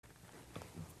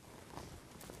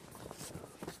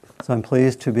So I'm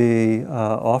pleased to be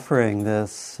offering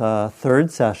this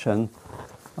third session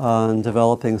on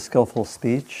developing skillful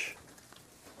speech,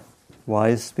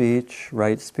 wise speech,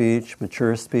 right speech,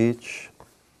 mature speech,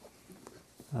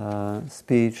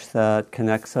 speech that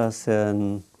connects us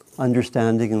in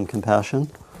understanding and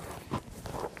compassion.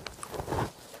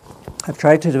 I've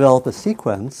tried to develop a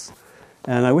sequence,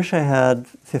 and I wish I had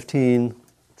 15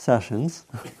 sessions,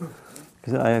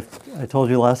 because I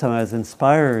told you last time I was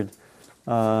inspired.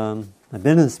 I've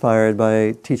been inspired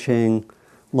by teaching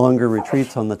longer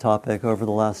retreats on the topic over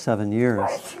the last 7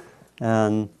 years,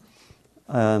 and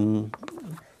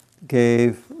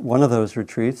gave one of those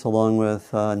retreats along with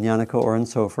Nyanneka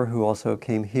Orensofer, who also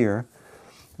came here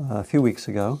a few weeks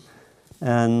ago,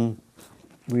 and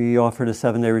we offered a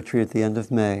 7-day retreat at the end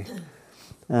of May.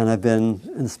 And I've been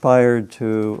inspired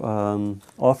to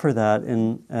offer that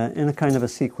in a kind of a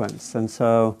sequence. And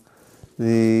so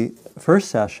the first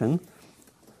session,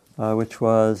 which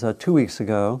was 2 weeks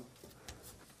ago,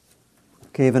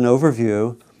 gave an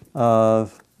overview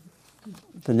of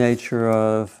the nature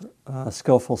of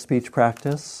skillful speech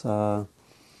practice,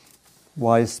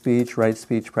 wise speech, right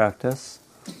speech practice,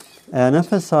 and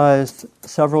emphasized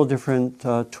several different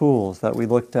tools that we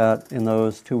looked at in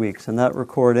those 2 weeks. And that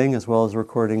recording, as well as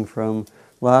recording from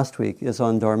last week, is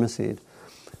on Dharma Seed.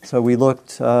 So we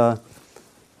looked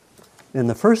in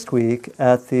the first week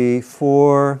at the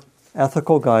 4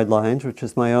 ethical guidelines, which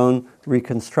is my own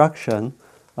reconstruction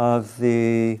of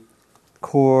the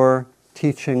core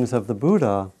teachings of the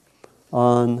Buddha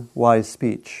on wise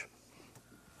speech,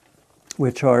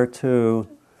 which are to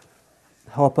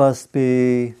help us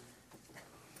be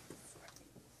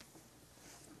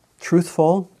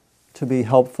truthful, to be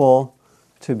helpful,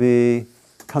 to be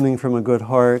coming from a good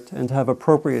heart, and to have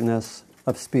appropriateness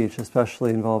of speech,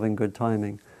 especially involving good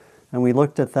timing. And we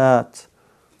looked at that.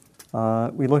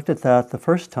 The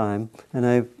first time, and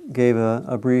I gave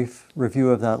a brief review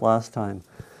of that last time.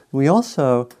 We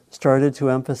also started to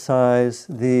emphasize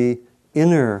the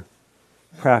inner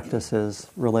practices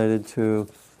related to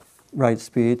right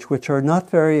speech, which are not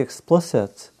very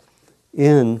explicit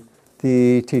in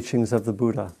the teachings of the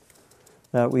Buddha.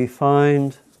 That we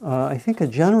find, I think, a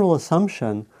general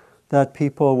assumption that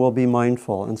people will be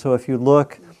mindful. And so if you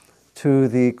look to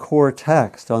the core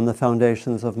text on the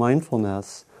foundations of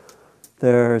mindfulness,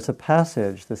 there's a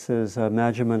passage. This is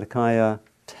Majjhima Nikaya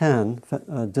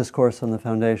 10, Discourse on the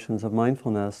Foundations of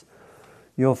Mindfulness.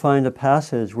 You'll find a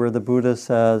passage where the Buddha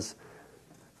says,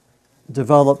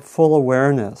 develop full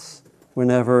awareness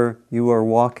whenever you are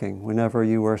walking, whenever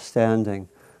you are standing,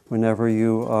 whenever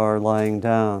you are lying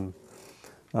down,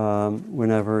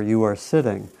 whenever you are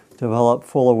sitting. Develop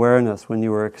full awareness when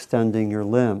you are extending your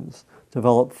limbs.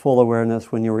 Develop full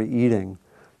awareness when you are eating.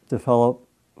 Develop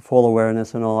full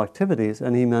awareness in all activities.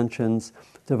 And he mentions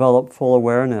develop full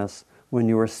awareness when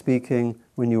you are speaking,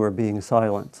 when you are being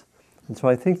silent. And so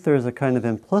I think there's a kind of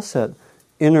implicit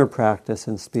inner practice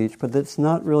in speech, but it's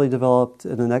not really developed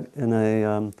in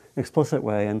an explicit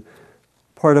way. And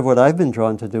part of what I've been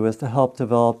drawn to do is to help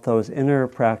develop those inner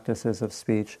practices of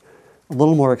speech a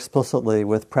little more explicitly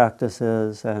with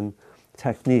practices and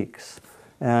techniques.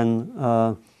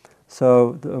 And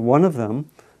so one of them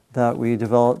that we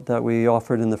developed, that we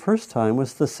offered in the first time,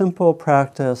 was the simple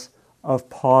practice of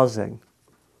pausing.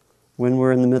 When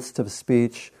we're in the midst of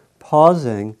speech,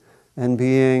 pausing and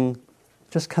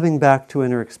just coming back to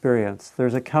inner experience.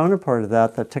 There's a counterpart of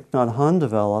that Thich Nhat Hanh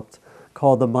developed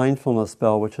called the mindfulness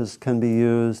bell, which can be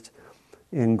used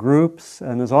in groups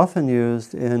and is often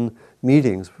used in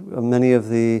meetings. Many of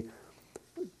the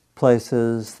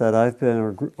places that I've been,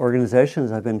 or organizations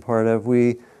I've been part of,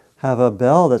 we have a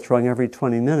bell that's rung every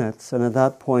 20 minutes, and at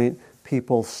that point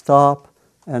people stop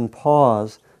and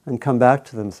pause and come back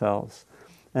to themselves.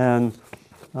 And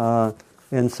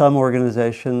in some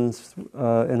organizations,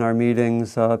 in our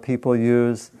meetings, people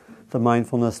use the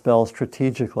mindfulness bell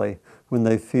strategically. When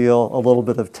they feel a little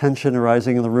bit of tension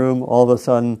arising in the room, all of a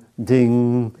sudden,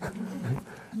 ding.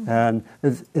 And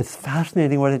it's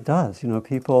fascinating what it does. You know,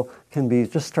 people can be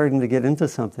just starting to get into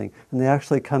something, and they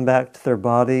actually come back to their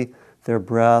body, their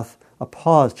breath, a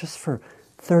pause just for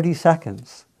 30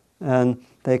 seconds. And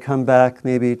they come back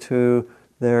maybe to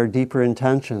their deeper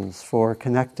intentions for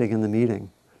connecting in the meeting.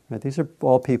 Right? These are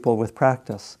all people with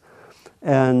practice.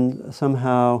 And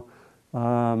somehow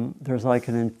there's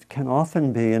can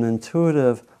often be an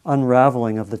intuitive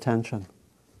unraveling of the tension.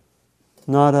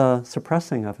 Not a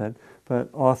suppressing of it, but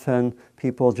often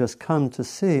people just come to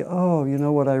see, oh, you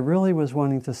know what I really was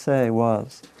wanting to say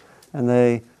was. And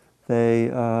they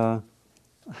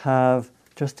have,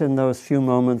 just in those few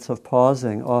moments of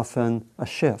pausing, often a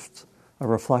shift, a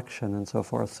reflection and so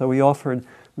forth. So we offered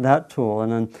that tool,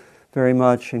 and then very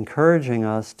much encouraging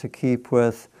us to keep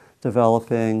with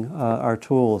developing our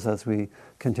tools as we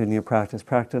continue to practice.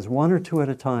 Practice one or two at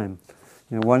a time.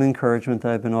 One encouragement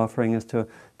that I've been offering is to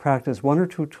practice one or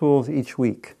two tools each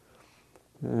week,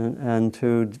 and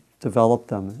to develop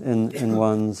them in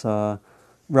one's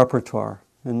repertoire.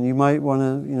 And you might want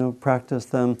to practice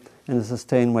them in a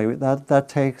sustained way. That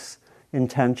takes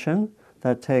intention.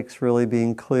 That takes really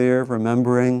being clear,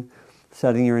 remembering,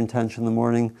 setting your intention in the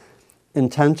morning.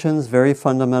 Intention's very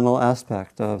fundamental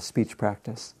aspect of speech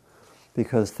practice,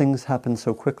 because things happen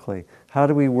so quickly. How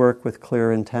do we work with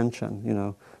clear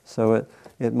intention? So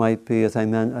it might be, as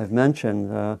I've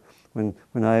mentioned,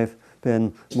 when I've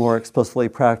been more explicitly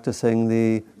practicing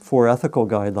the 4 ethical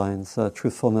guidelines: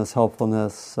 truthfulness,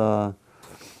 helpfulness,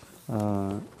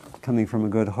 coming from a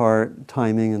good heart,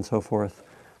 timing, and so forth.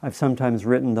 I've sometimes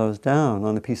written those down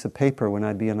on a piece of paper when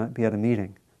I'd be at a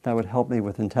meeting. That would help me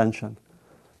with intention,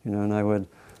 and I would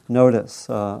notice.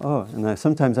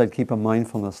 Sometimes I'd keep a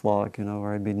mindfulness log,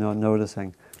 where I'd be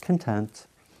noticing content,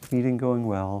 meeting going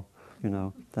well,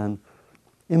 then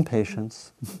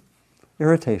impatience,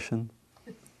 irritation,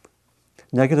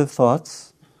 negative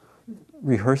thoughts,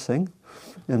 rehearsing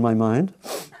in my mind,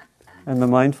 and the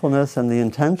mindfulness and the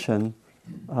intention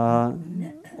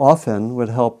often would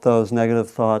help those negative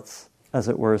thoughts, as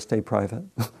it were, stay private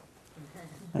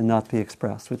and not be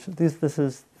expressed. Which this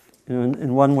is,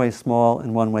 in one way small,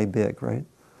 in one way big, right?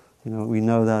 We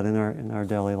know that in our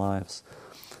daily lives.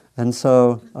 And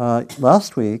so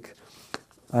last week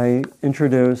I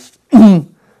introduced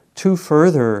 2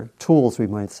 further tools, we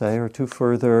might say, or 2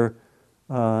 further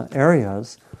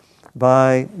areas,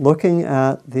 by looking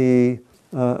at the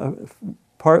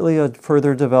partly a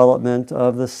further development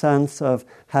of the sense of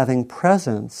having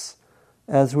presence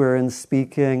as we're in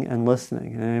speaking and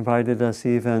listening. And I invited us,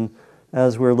 even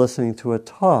as we're listening to a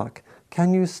talk,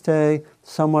 can you stay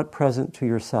somewhat present to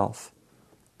yourself?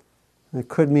 And it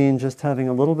could mean just having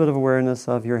a little bit of awareness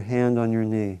of your hand on your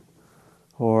knee,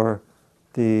 or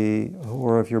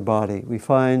of your body. We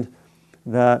find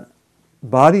that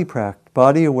body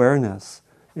awareness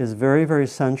is very, very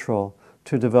central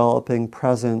to developing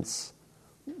presence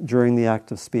during the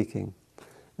act of speaking.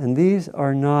 And these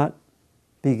are not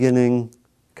beginning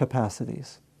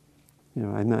capacities.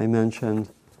 I mentioned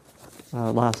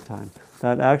last time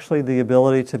that actually the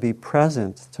ability to be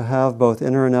present, to have both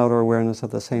inner and outer awareness at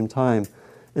the same time,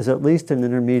 is at least an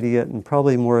intermediate and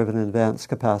probably more of an advanced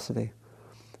capacity.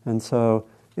 And so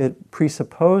it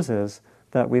presupposes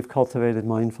that we've cultivated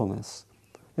mindfulness.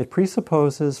 It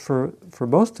presupposes for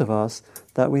most of us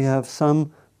that we have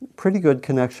some pretty good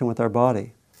connection with our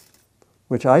body,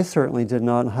 which I certainly did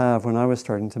not have when I was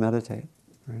starting to meditate.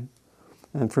 Right?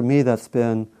 And for me, that's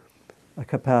been a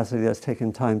capacity that's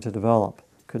taken time to develop.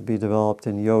 Could be developed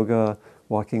in yoga,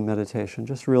 walking meditation,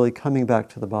 just really coming back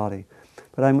to the body.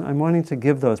 But I'm wanting to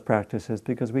give those practices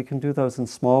because we can do those in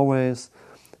small ways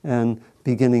and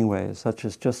beginning ways, such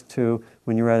as just to,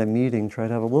 when you're at a meeting, try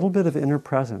to have a little bit of inner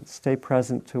presence. Stay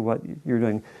present to what you're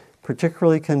doing.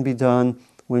 Particularly can be done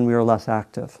when we are less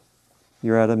active.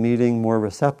 You're at a meeting, more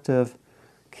receptive.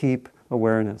 Keep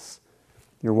awareness.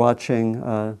 You're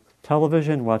watching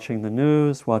television, watching the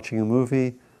news, watching a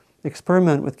movie.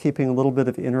 Experiment with keeping a little bit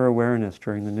of inner awareness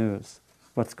during the news.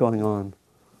 What's going on?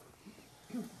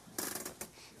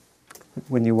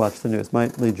 When you watch the news.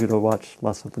 Might lead you to watch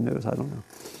less of the news, I don't know.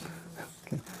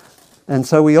 Okay. And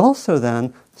so we also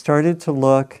then started to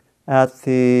look at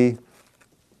the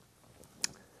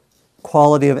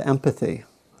quality of empathy,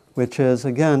 which is,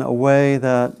 again, a way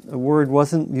that a word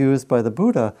wasn't used by the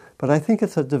Buddha, but I think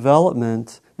it's a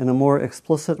development in a more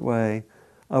explicit way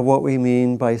of what we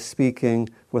mean by speaking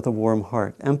with a warm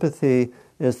heart. Empathy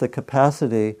is the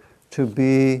capacity to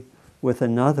be with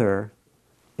another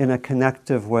in a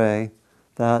connective way,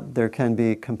 that there can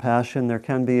be compassion, there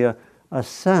can be a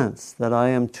sense that I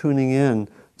am tuning in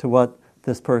to what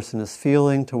this person is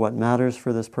feeling, to what matters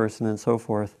for this person, and so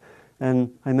forth.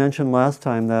 And I mentioned last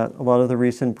time that a lot of the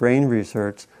recent brain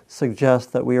research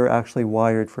suggests that we are actually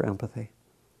wired for empathy.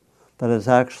 That is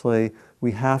actually,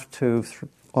 we have to,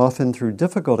 often through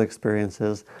difficult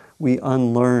experiences, we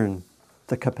unlearn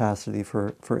the capacity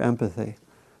for empathy.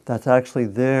 That's actually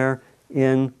there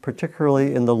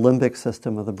particularly in the limbic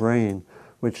system of the brain,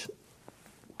 which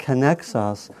connects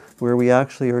us where we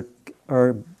actually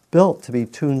are built to be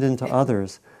tuned into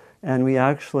others. And we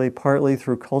actually, partly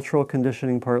through cultural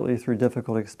conditioning, partly through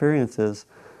difficult experiences,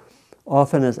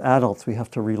 often as adults we have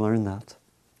to relearn that.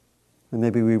 And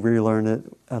maybe we relearn it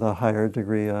at a higher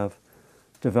degree of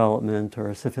development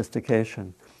or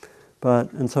sophistication.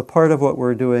 And so part of what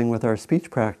we're doing with our speech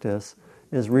practice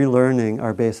is relearning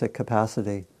our basic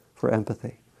capacity for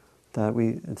empathy.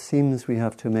 It seems we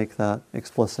have to make that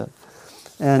explicit.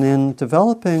 And in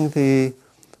developing the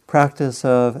practice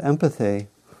of empathy,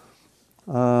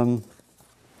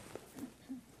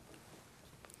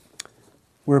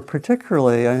 we're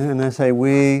particularly, and I say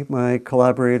we, my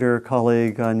collaborator,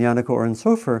 colleague, Nyaniko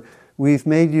Oren-Sofer, we've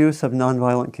made use of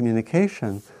nonviolent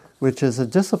communication, which is a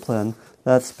discipline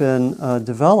that's been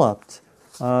developed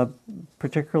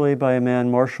particularly by a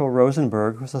man, Marshall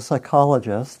Rosenberg, who's a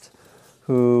psychologist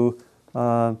who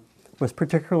was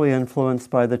particularly influenced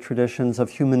by the traditions of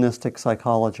humanistic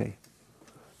psychology,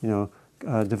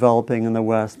 developing in the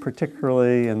West,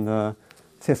 particularly in the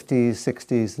 50s,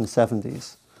 60s, and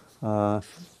 70s.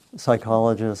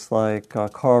 Psychologists like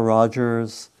Carl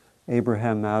Rogers,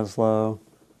 Abraham Maslow,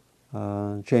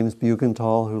 James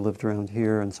Bugenthal, who lived around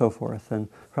here, and so forth. And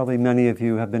probably many of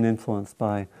you have been influenced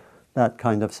by that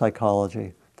kind of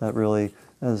psychology that really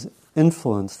has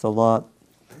influenced a lot.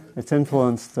 It's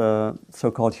influenced the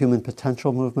so-called human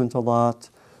potential movement a lot,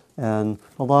 and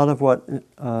a lot of what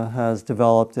has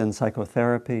developed in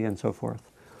psychotherapy and so forth,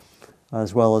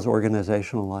 as well as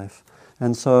organizational life.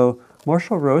 And so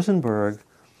Marshall Rosenberg,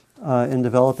 in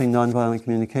developing nonviolent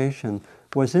communication,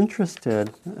 was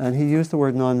interested, and he used the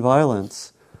word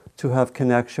nonviolence to have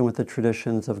connection with the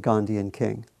traditions of Gandhi and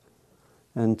King,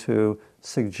 and to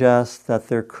suggest that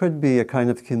there could be a kind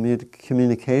of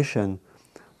communication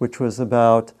which was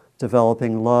about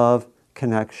developing love,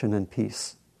 connection, and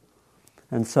peace.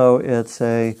 And so it's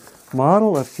a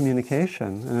model of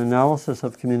communication, an analysis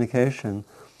of communication,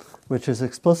 which is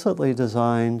explicitly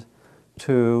designed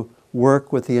to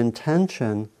work with the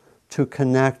intention to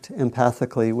connect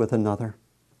empathically with another.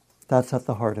 That's at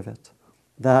the heart of it.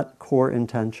 That core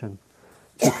intention,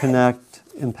 to connect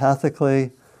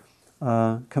empathically,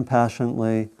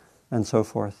 compassionately, and so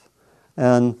forth.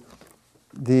 And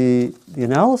the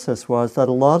analysis was that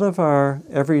a lot of our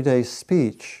everyday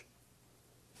speech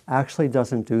actually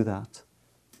doesn't do that.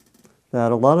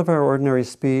 That a lot of our ordinary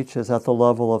speech is at the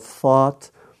level of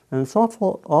thought, and it's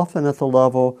often at the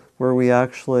level where we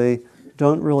actually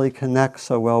don't really connect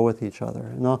so well with each other.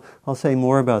 And I'll say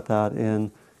more about that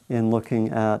in looking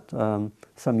at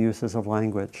some uses of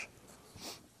language.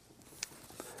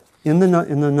 In the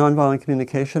nonviolent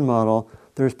communication model,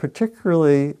 there's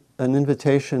particularly an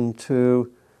invitation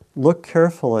to look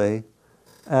carefully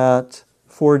at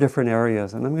 4 different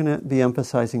areas, and I'm going to be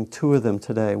emphasizing 2 of them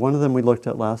today. One of them we looked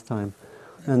at last time,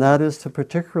 and that is to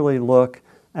particularly look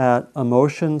at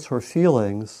emotions or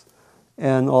feelings,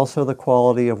 and also the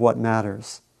quality of what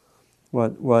matters,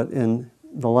 what in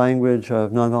the language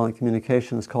of nonviolent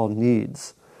communication is called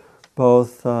needs.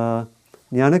 Both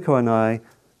Nyaniko and I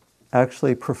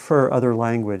actually prefer other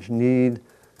language. Need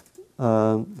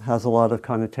has a lot of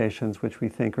connotations which we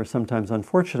think are sometimes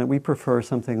unfortunate. We prefer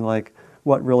something like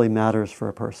what really matters for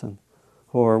a person,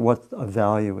 or what a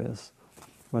value is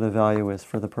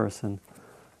for the person.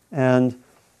 And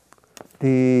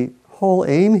the whole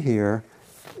aim here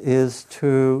is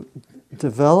to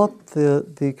develop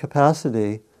the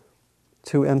capacity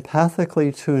to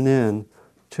empathically tune in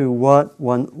to what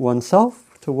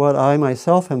oneself, to what I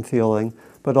myself am feeling,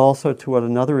 but also to what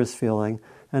another is feeling,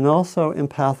 and also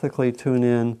empathically tune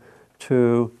in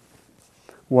to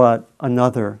what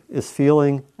another is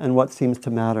feeling and what seems to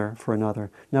matter for another.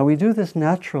 Now, we do this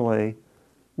naturally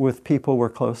with people we're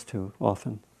close to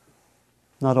often.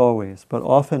 Not always, but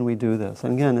often we do this.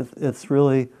 And again, it's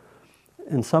really,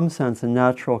 in some sense, a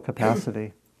natural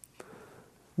capacity.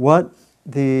 What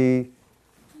the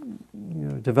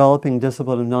developing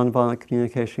discipline of nonviolent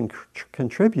communication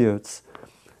contributes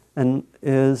and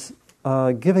is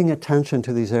giving attention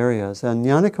to these areas. And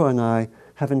Nyaniko and I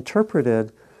have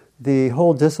interpreted the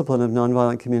whole discipline of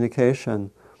nonviolent communication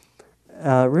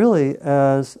really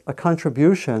as a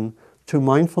contribution to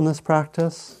mindfulness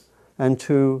practice and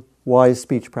to wise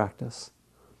speech practice.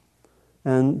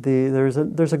 And there's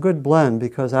a good blend,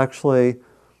 because actually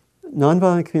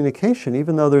nonviolent communication,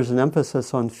 even though there's an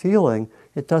emphasis on feeling,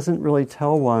 it doesn't really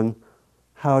tell one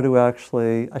how to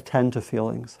actually attend to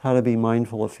feelings, how to be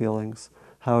mindful of feelings,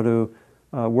 how to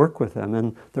work with them.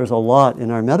 And there's a lot in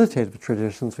our meditative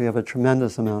traditions. We have a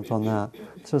tremendous amount on that.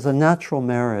 So it's a natural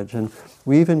marriage. And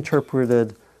we've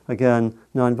interpreted, again,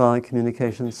 nonviolent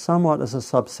communication somewhat as a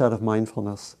subset of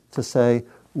mindfulness, to say,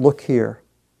 look here,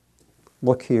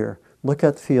 look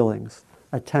at feelings,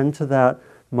 attend to that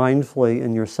mindfully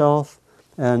in yourself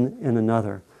and in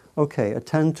another. Okay,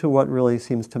 attend to what really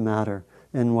seems to matter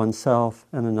in oneself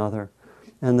and another.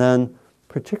 And then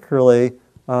particularly,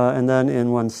 and then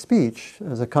in one's speech,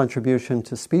 as a contribution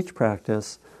to speech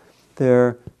practice,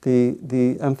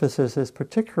 the emphasis is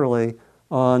particularly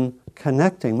on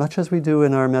connecting, much as we do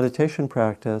in our meditation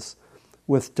practice,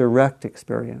 with direct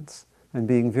experience, and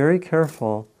being very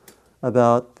careful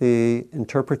about the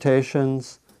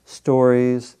interpretations,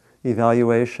 stories,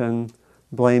 evaluation,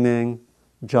 blaming,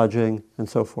 judging, and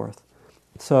so forth.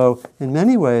 So in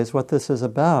many ways, what this is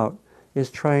about is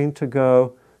trying to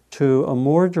go to a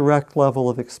more direct level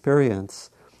of experience.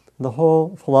 The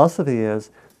whole philosophy is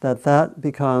that that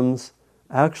becomes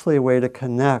actually a way to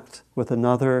connect with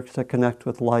another, to connect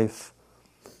with life.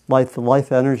 The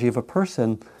life energy of a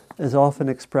person is often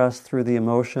expressed through the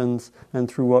emotions and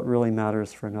through what really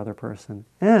matters for another person.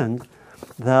 And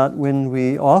that when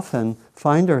we often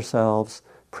find ourselves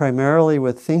primarily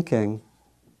with thinking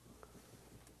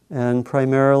and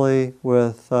primarily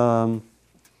with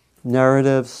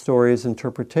narratives, stories,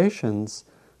 interpretations,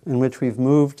 in which we've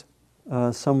moved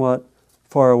somewhat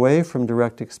far away from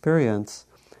direct experience,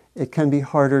 it can be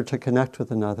harder to connect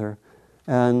with another.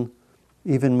 And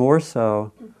even more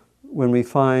so when we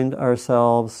find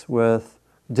ourselves with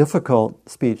difficult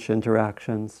speech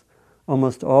interactions,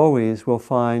 almost always we'll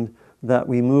find that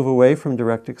we move away from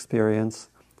direct experience,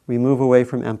 we move away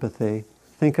from empathy.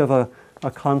 Think of a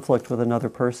conflict with another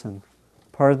person.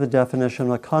 Part of the definition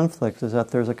of a conflict is that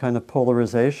there's a kind of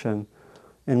polarization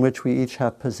in which we each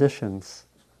have positions.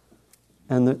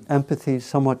 And the empathy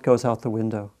somewhat goes out the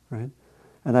window, right?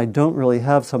 And I don't really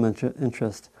have some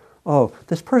interest. Oh,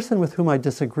 this person with whom I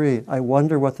disagree, I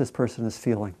wonder what this person is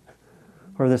feeling.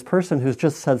 Or this person who's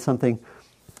just said something,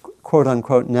 quote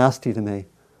unquote, nasty to me.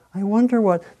 I wonder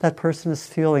what that person is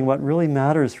feeling, what really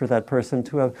matters for that person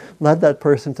to have led that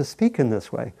person to speak in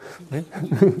this way. Right?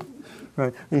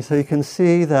 Right. And so you can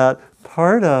see that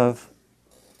part of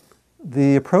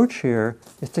the approach here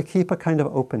is to keep a kind of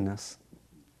openness,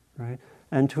 right?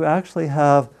 And to actually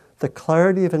have the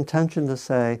clarity of intention to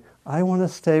say, I want to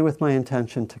stay with my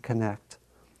intention to connect,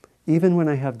 even when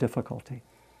I have difficulty,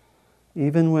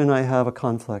 even when I have a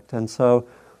conflict. And so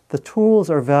the tools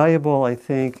are valuable, I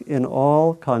think, in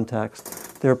all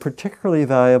contexts. They're particularly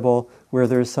valuable where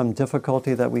there's some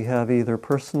difficulty that we have either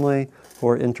personally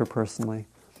or interpersonally.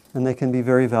 And they can be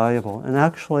very valuable. And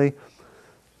actually,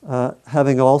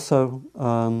 having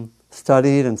also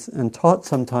studied and taught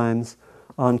sometimes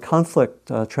on conflict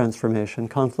transformation,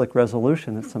 conflict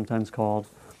resolution it's sometimes called,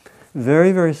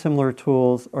 very, very similar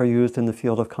tools are used in the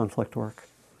field of conflict work.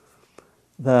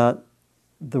 That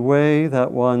the way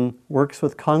that one works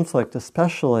with conflict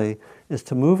especially is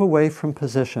to move away from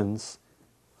positions,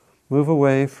 move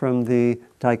away from the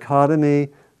dichotomy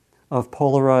of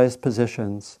polarized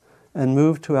positions, and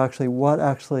move to actually what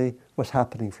actually was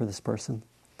happening for this person,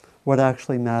 what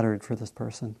actually mattered for this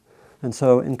person. And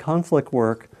so in conflict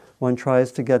work, one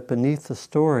tries to get beneath the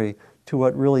story to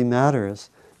what really matters.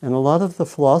 And a lot of the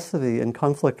philosophy in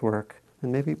conflict work,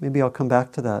 and maybe I'll come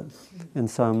back to that in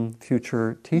some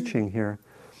future teaching here,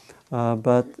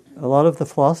 but a lot of the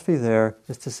philosophy there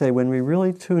is to say when we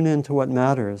really tune into what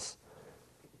matters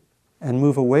and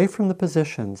move away from the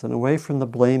positions and away from the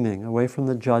blaming, away from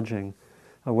the judging,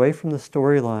 away from the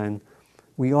storyline,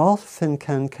 we often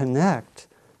can connect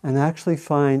and actually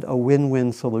find a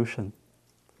win-win solution.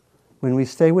 When we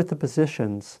stay with the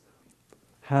positions,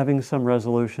 having some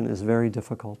resolution is very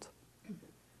difficult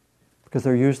because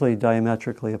they're usually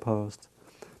diametrically opposed.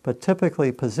 But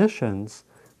typically positions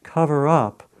cover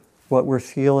up what we're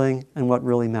feeling and what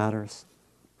really matters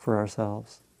for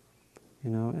ourselves.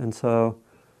 And so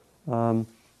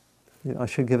I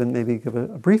should give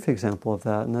a brief example of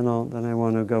that, and then I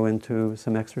want to go into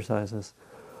some exercises.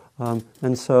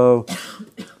 And so,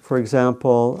 for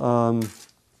example,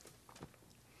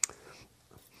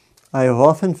 I have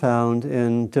often found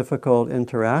in difficult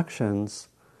interactions,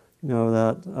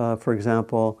 that, for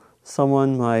example,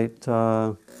 someone might,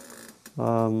 let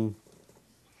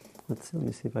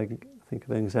me see if I can think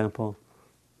of an example.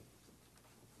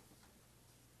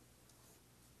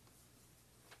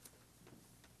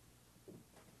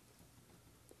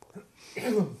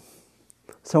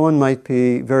 Someone might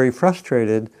be very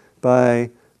frustrated by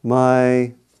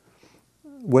my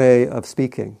way of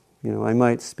speaking. I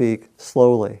might speak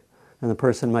slowly, and the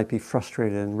person might be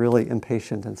frustrated and really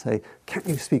impatient and say, "Can't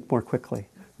you speak more quickly?"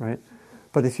 Right?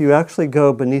 But if you actually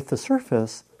go beneath the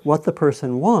surface, what the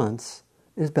person wants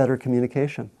is better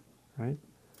communication, right?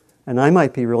 And I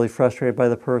might be really frustrated by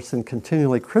the person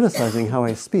continually criticizing how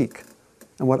I speak.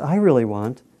 And what I really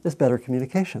want is better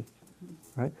communication,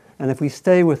 right? And if we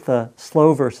stay with the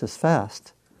slow versus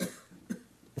fast,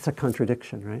 it's a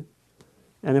contradiction, right?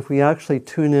 And if we actually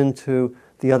tune into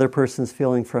the other person's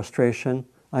feeling frustration,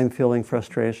 I'm feeling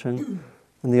frustration,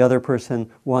 and the other person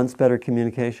wants better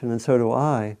communication, and so do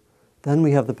I, then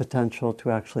we have the potential to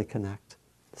actually connect.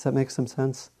 Does that make some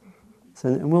sense? So,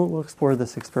 and we'll explore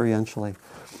this experientially.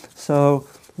 So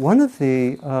one of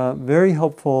the very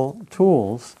helpful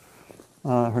tools,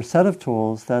 or set of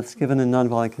tools that's given in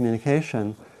nonviolent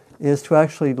communication is to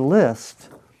actually list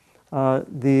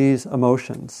these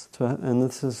emotions. And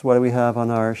this is what we have on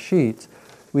our sheet.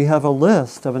 We have a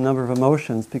list of a number of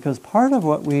emotions because part of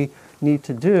what we need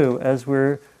to do as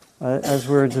we're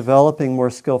developing more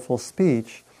skillful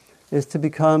speech is to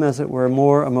become, as it were,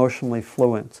 more emotionally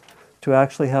fluent, to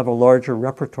actually have a larger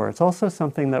repertoire. It's also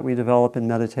something that we develop in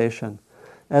meditation.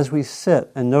 As we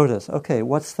sit and notice, okay,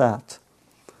 what's that?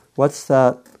 What's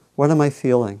that? What am I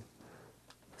feeling?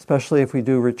 Especially if we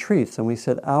do retreats and we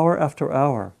sit hour after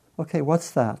hour. Okay, what's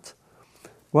that?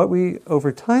 What we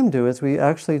over time do is we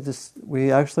actually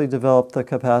develop the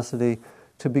capacity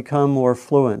to become more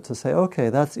fluent, to say, okay,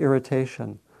 that's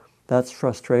irritation, that's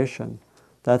frustration,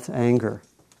 that's anger,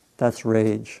 that's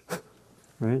rage,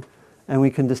 right? And we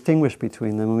can distinguish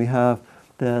between them, and we have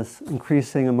this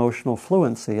increasing emotional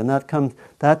fluency, and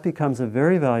that becomes a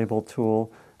very valuable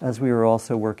tool as we are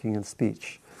also working in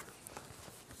speech.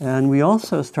 And we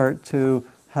also start to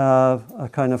have a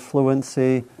kind of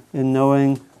fluency in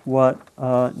knowing what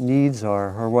needs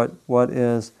are, or what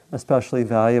is especially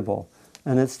valuable.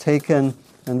 And it's taken,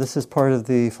 and this is part of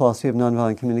the philosophy of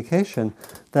nonviolent communication,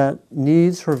 that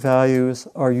needs or values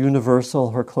are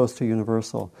universal or close to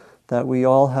universal, that we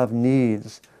all have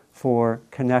needs for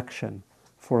connection,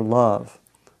 for love,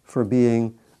 for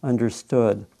being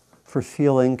understood, for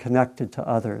feeling connected to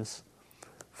others.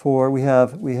 For we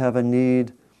have a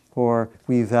need, or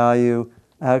we value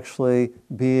actually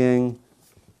being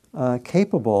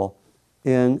capable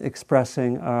in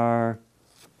expressing our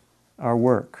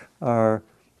work, our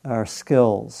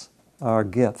skills, our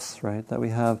gifts, right? That we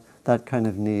have that kind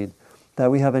of need.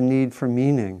 That we have a need for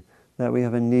meaning. That we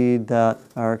have a need that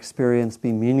our experience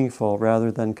be meaningful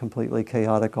rather than completely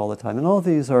chaotic all the time. And all of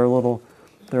these are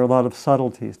there are a lot of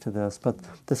subtleties to this, but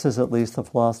this is at least the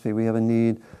philosophy. We have a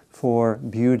need for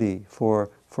beauty, for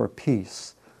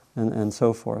peace, and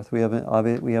so forth. We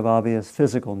have obvious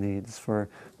physical needs for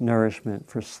nourishment,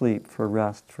 for sleep, for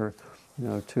rest, for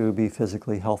to be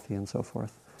physically healthy, and so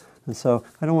forth. And so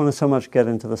I don't want to so much get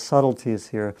into the subtleties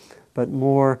here, but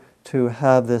more to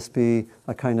have this be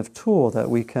a kind of tool that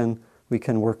we can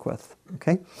work with.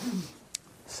 Okay?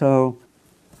 So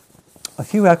a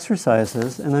few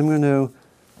exercises, and I'm going to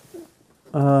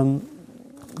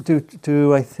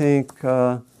do I think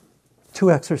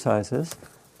 2 exercises.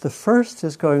 The first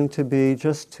is going to be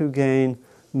just to gain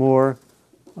more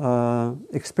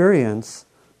experience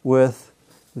with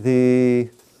the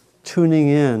tuning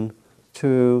in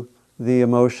to the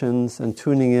emotions and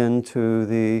tuning in to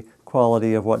the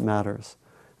quality of what matters.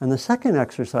 And the second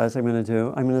exercise I'm going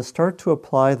to start to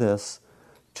apply this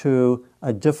to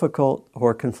a difficult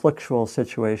or conflictual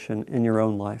situation in your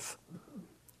own life.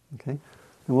 Okay?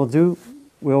 And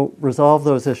we'll resolve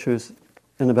those issues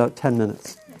in about 10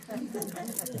 minutes.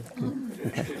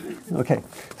 Okay.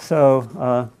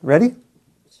 So, ready?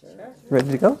 Sure.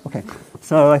 Ready to go? Okay.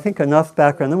 So I think enough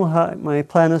background. Then my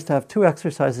plan is to have 2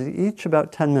 exercises, each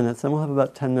about 10 minutes. Then we'll have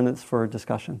about 10 minutes for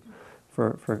discussion,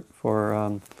 for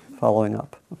following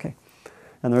up. Okay.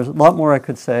 And there's a lot more I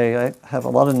could say. I have a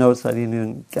lot of notes I didn't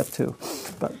even get to,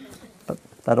 but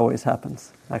that always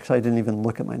happens. Actually, I didn't even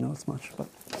look at my notes much, but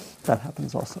that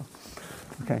happens also.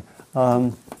 Okay.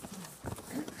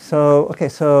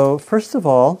 So first of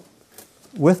all,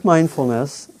 with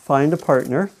mindfulness, find a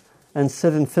partner and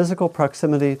sit in physical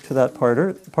proximity to that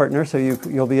partner, so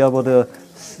you'll be able to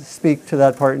speak to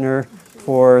that partner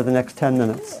for the next 10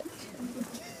 minutes.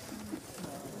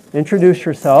 Introduce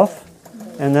yourself,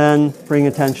 and then bring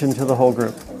attention to the whole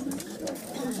group.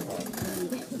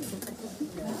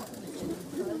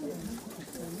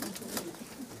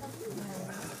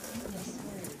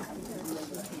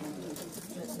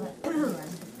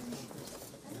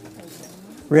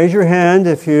 Raise your hand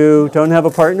if you don't have a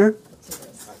partner.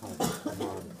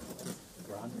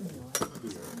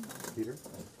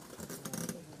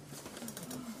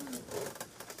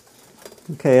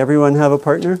 Okay, everyone have a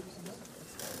partner?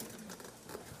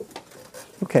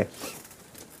 Okay.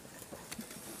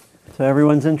 So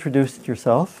everyone's introduced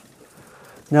yourself.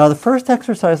 Now the first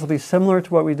exercise will be similar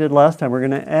to what we did last time. We're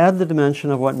going to add the dimension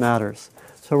of what matters.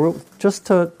 So just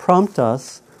to prompt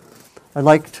us, I'd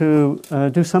like to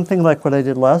do something like what I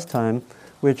did last time,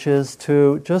 which is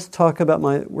to just talk about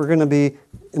we're going to be,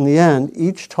 in the end,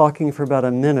 each talking for about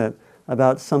a minute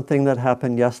about something that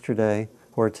happened yesterday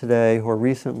or today or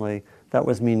recently that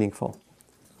was meaningful.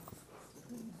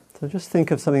 So just think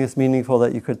of something that's meaningful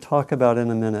that you could talk about in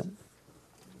a minute.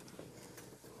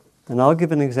 And I'll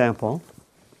give an example.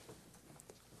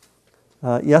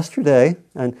 yesterday,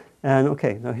 and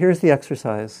okay, now here's the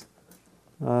exercise.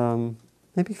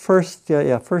 Maybe first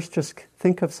just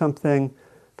think of something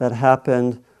that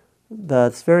happened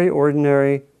that's very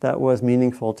ordinary, that was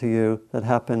meaningful to you, that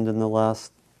happened in the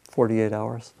last 48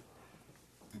 hours.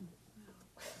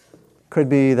 Could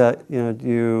be that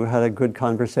you had a good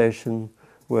conversation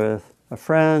with a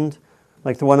friend.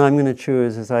 Like the one I'm going to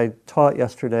choose is I taught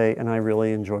yesterday and I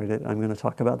really enjoyed it. I'm going to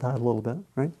talk about that a little bit,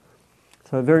 right?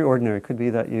 So very ordinary. It could be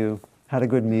that you had a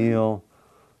good meal,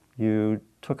 you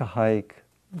took a hike.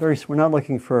 We're not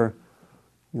looking for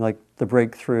like the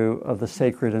breakthrough of the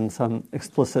sacred in some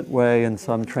explicit way and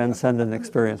some transcendent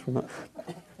experience. We're not.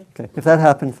 Okay, if that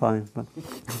happened, fine. But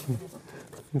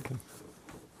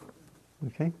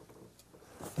okay.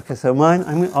 So mine.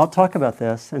 I'll talk about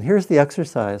this, and here's the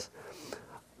exercise.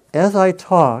 As I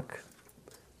talk,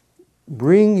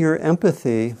 bring your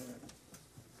empathy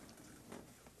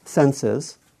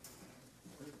senses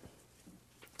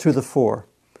to the fore,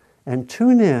 and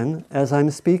tune in as I'm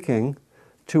speaking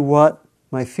to what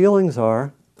my feelings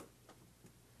are,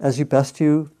 as best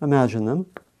you imagine them,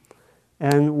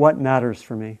 and what matters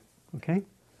for me, okay?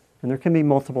 And there can be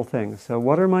multiple things. So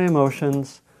what are my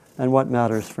emotions and what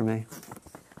matters for me?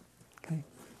 Okay.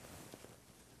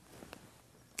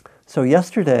 So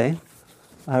yesterday,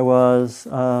 I was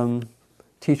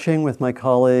teaching with my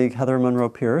colleague Heather Monroe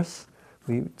Pierce.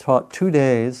 We taught 2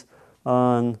 days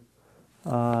on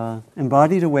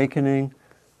embodied awakening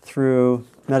through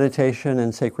meditation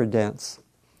and sacred dance.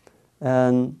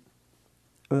 And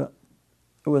it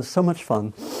was so much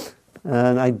fun.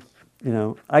 And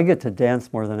I get to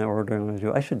dance more than I ordinarily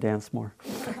do. I should dance more.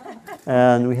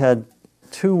 And we had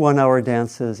 2 one-hour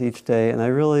dances each day, and I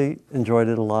really enjoyed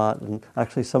it a lot. And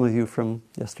actually, some of you from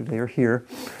yesterday are here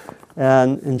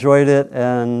and enjoyed it.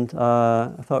 And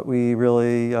I thought we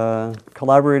really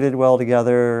collaborated well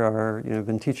together. I've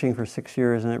been teaching for 6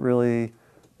 years, and it really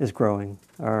is growing,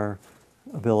 our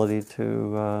ability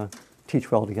to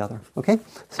teach well together. Okay,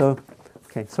 so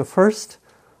first,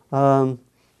 the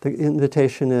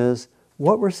invitation is,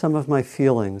 what were some of my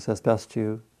feelings as best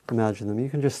you imagine them? You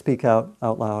can just speak out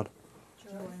loud.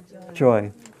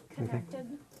 Joy. Okay.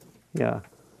 Yeah.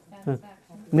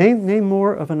 Name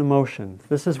more of an emotion.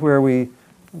 This is where we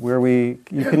you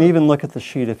can even look at the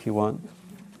sheet if you want.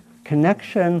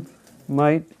 Connection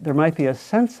there might be a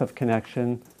sense of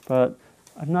connection, but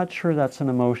I'm not sure that's an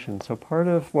emotion. So part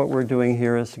of what we're doing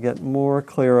here is to get more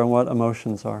clear on what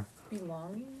emotions are.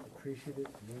 Belonging?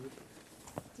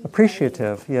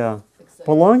 Appreciative, yeah.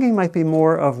 Belonging might be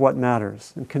more of what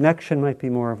matters, and connection might be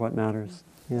more of what matters.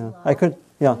 Yeah,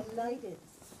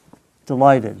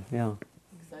 Delighted, yeah.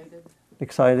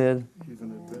 Excited.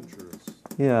 Even adventurous.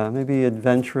 Yeah, maybe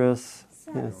adventurous.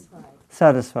 Satisfied. Yeah.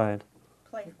 Satisfied.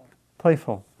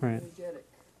 Playful, right.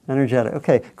 Energetic.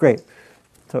 Okay, great.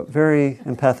 So very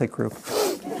empathic group.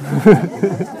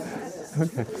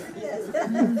 Okay.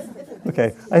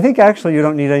 Okay. I think actually you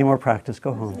don't need any more practice.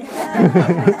 Go home.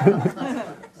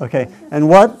 Okay. And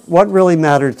what really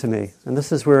mattered to me? And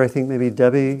this is where I think maybe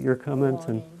Debbie, your comment,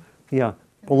 and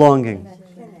belonging,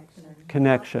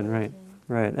 connection, right.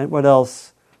 And what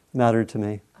else mattered to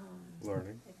me?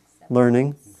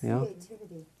 Learning. Yeah.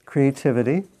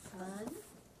 Creativity.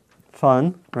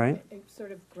 Fun, right.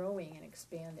 Sort of growing and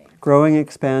expanding. Growing,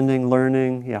 expanding,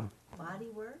 learning, yeah. Body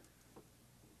work?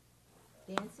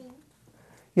 Dancing?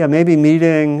 Yeah, maybe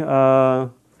meeting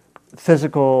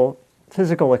physical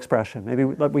expression. Maybe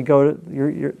we go to,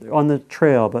 you're on the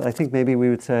trail, but I think maybe we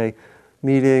would say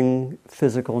meeting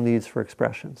physical needs for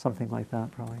expression, something like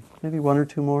that probably. Maybe 1 or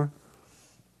 2 more?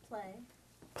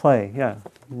 Play, yeah.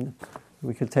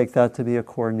 We could take that to be a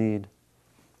core need.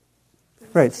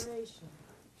 Right.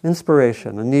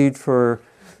 Inspiration, a need for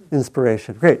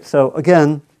inspiration. Great. So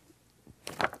again,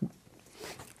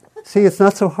 see, it's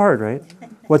not so hard, right?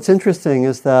 What's interesting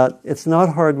is that it's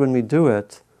not hard when we do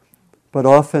it, but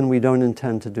often we don't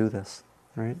intend to do this,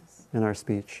 right, in our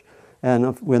speech.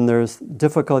 And when there's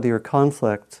difficulty or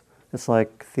conflict, it's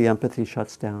like the empathy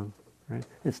shuts down, right?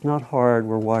 It's not hard,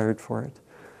 we're wired for it.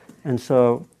 And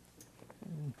so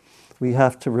we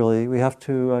have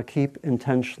to keep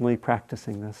intentionally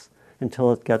practicing this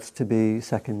until it gets to be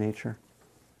second nature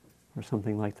or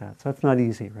something like that. So that's not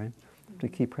easy, right? To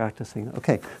keep practicing it.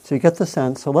 Okay, so you get the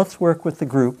sense. So let's work with the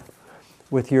group,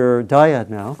 with your dyad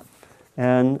now.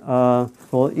 And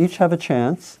we'll each have a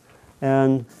chance.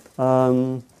 And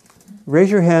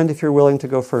raise your hand if you're willing to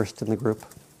go first in the group.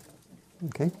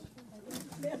 Okay?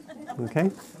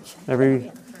 Okay?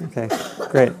 Okay,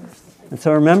 great. And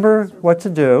so remember what to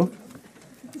do.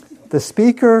 The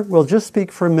speaker will just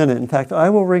speak for a minute. In fact, I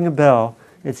will ring a bell,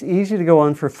 It's easy to go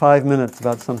on for 5 minutes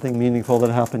about something meaningful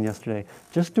that happened yesterday.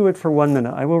 Just do it for 1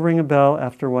 minute. I will ring a bell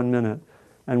after 1 minute,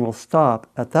 and we'll stop.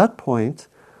 At that point,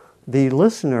 the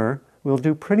listener will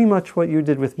do pretty much what you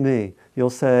did with me. You'll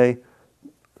say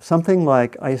something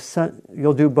like,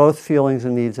 you'll do both feelings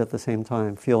and needs at the same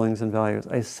time, feelings and values.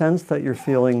 I sense that you're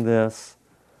feeling this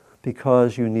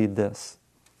because you need this,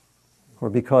 or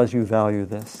because you value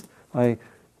this. I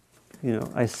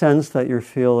sense that you're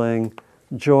feeling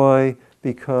joy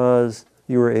because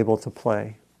you were able to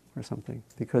play, or something,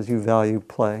 because you value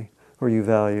play, or you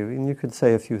value, and you could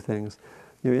say a few things,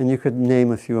 and you could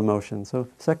name a few emotions. So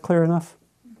is that clear enough?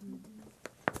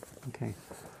 Okay.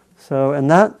 So,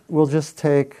 and that will just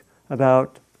take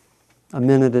about a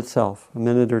minute itself, a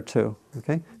minute or two,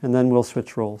 okay? And then we'll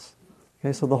switch roles.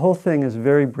 Okay, so the whole thing is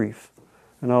very brief,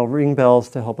 and I'll ring bells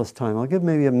to help us time. I'll give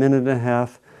maybe a minute and a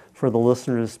half for the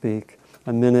listener to speak,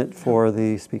 a minute for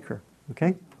the speaker,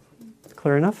 okay?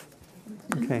 Clear enough?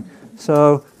 Okay,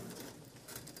 so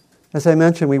as I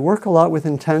mentioned, we work a lot with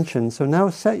intention, so now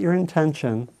set your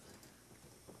intention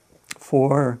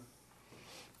for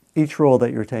each role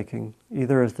that you're taking,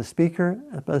 either as the speaker,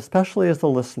 but especially as the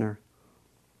listener,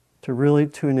 to really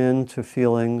tune in to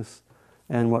feelings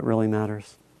and what really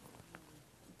matters.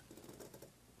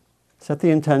 Set the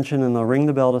intention, and I'll ring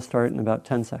the bell to start in about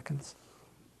 10 seconds.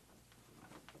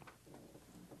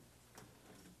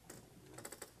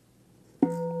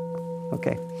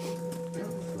 Okay.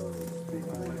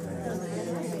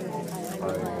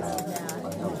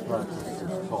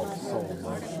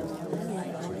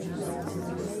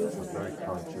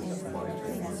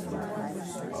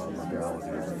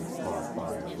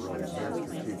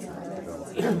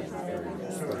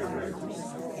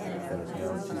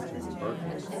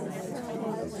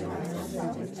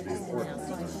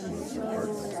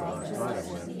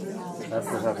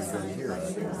 After having been here, and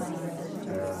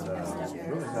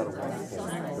really had a wonderful,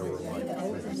 there were like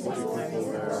maybe 40 people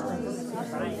there, and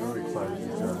I was really excited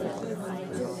to join.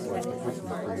 It's like the person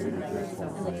that created this whole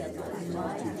thing, actually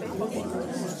was teaching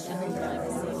the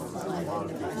class, and a lot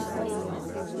of people had really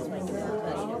masterful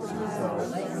themselves,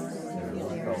 and it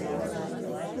really felt like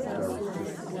there was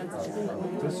just a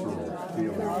visceral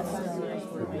feeling of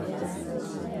connectedness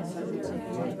and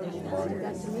light and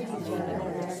awareness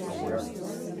in the room.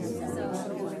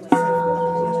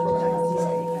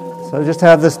 So just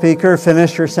have the speaker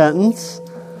finish your sentence,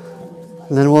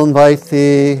 and then we'll invite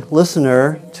the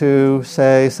listener to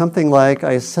say something like,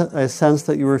 I sense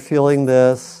that you were feeling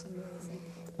this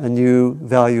and you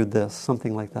valued this,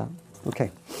 something like that.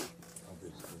 Okay.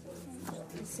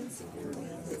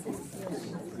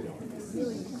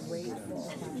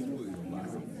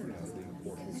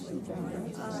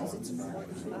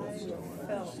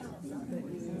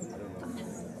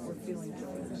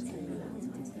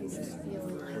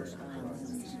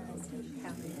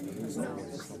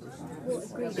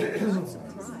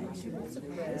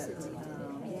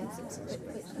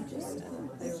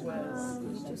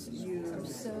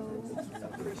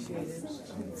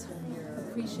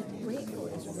 Grateful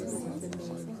is really the main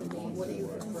thing. What are you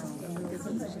from?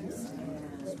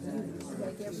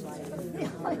 Like everybody.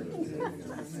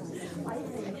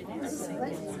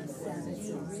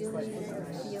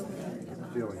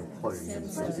 Feeling of playing in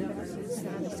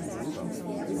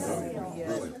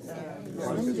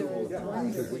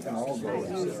because we can all go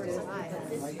and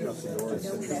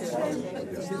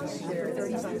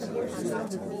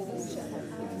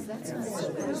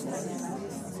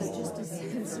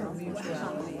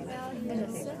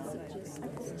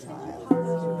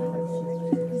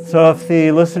So if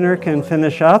the listener can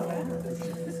finish up,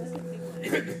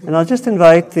 and I'll just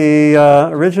invite the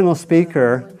original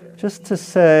speaker just to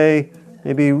say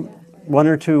maybe one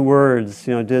or two words.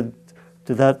 You know,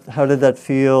 how did that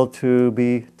feel to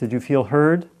be? Did you feel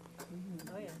heard?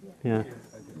 Yeah.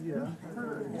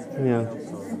 Yeah.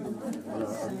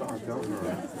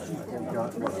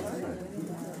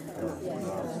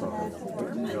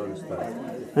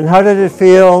 And how did it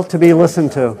feel to be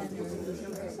listened to?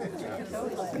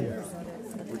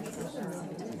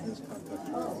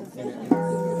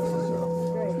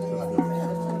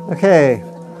 Okay.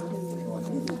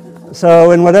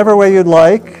 So in whatever way you'd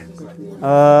like,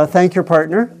 thank your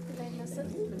partner.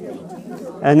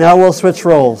 And now we'll switch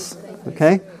roles.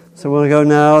 Okay? So we'll go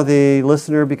now, the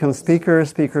listener becomes speaker,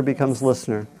 speaker becomes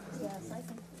listener.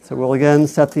 So we'll again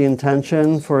set the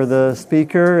intention for the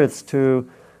speaker. It's to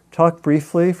talk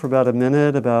briefly for about a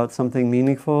minute about something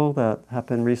meaningful that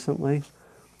happened recently.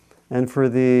 And for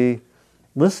the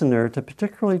listener to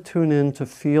particularly tune in to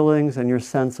feelings and your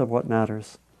sense of what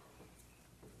matters.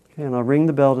 Okay, and I'll ring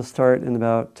the bell to start in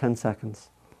about 10 seconds.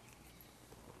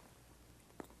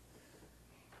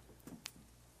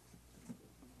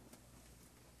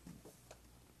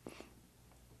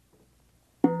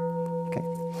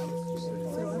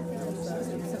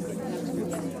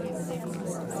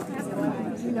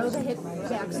 the hip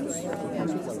backstory.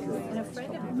 And a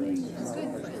friend of mine, a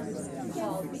good friend,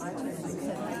 called me and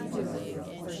said, "How you doing?"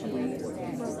 And she,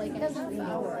 for like a half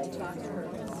hour, I talked to her.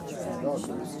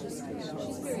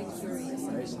 She's very curious,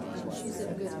 and she's a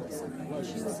good listener. And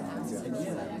she was asking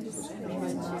about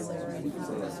my mother and how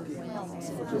that went,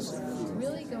 and just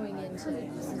really going into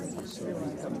some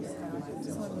detail.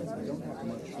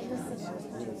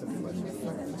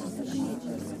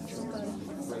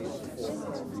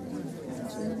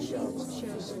 And then she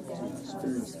shares her dad's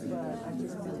experience.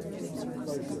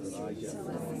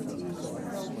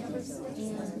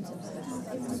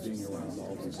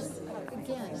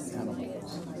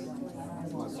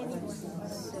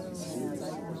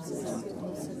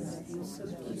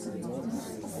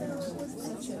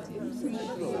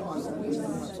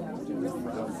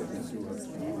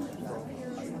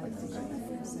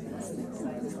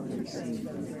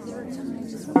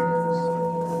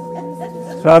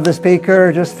 So have the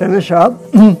speaker just finish up.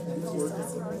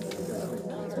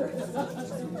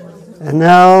 And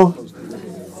now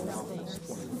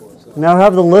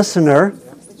have the listener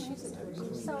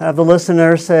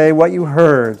say what you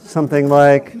heard. Something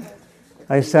like,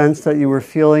 I sensed that you were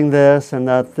feeling this and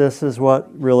that this is what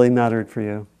really mattered for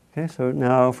you. Okay, so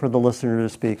now for the listener to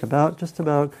speak just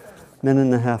about a minute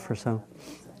and a half or so.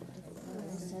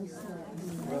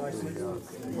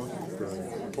 The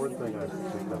important thing I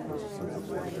picked up was a sense of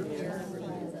wonder,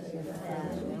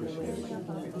 appreciation,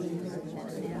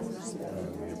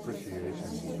 and the appreciation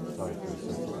tied to a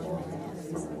sense of longing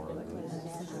for more of this.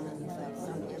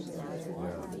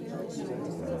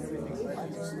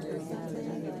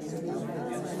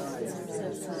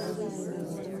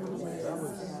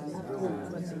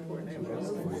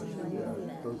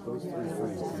 Those three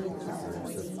things in particular,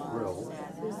 you said thrill,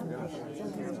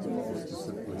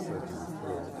 specifically said you were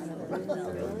thrilled,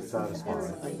 and satisfied,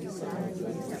 and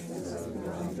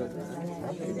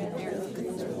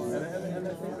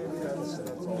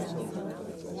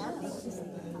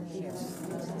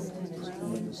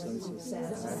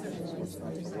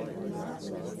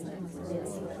happy.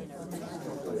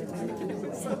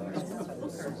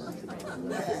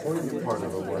 The poignant part of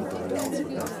it was that I also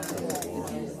got the sense of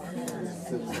longing.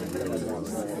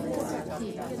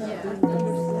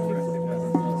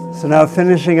 So now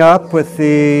finishing up with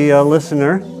the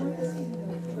listener.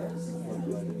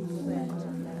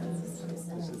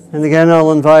 And again,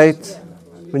 I'll invite,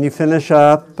 when you finish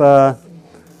up,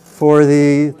 for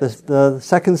the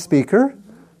second speaker,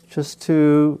 just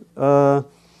to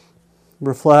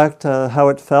reflect how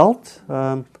it felt.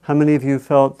 How many of you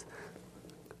felt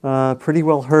pretty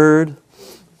well heard,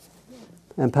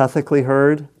 empathically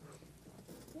heard?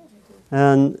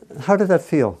 And how did that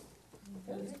feel?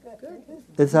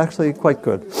 It's actually quite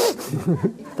good.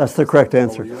 That's the correct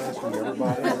answer.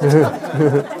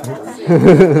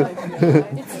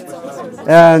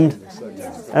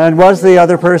 And was the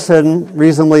other person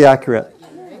reasonably accurate?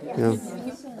 Yeah.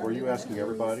 Were you asking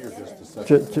everybody or just the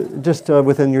second? Just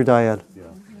within your dyad.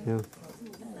 Yeah.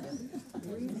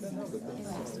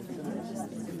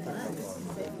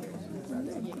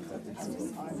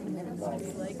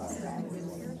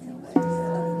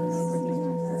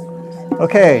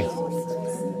 Okay,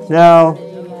 now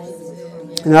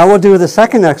we'll do the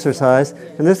second exercise,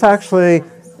 and this actually,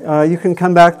 you can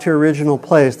come back to your original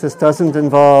place. This doesn't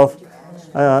involve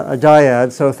a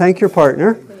dyad, so thank your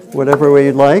partner, whatever way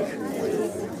you'd like.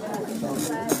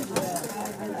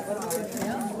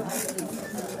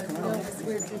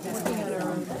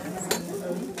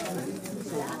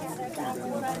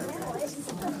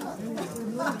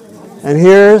 And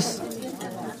here's,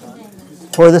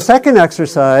 for the second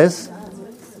exercise,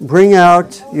 bring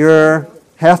out your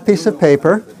half piece of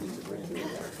paper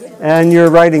and your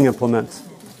writing implements.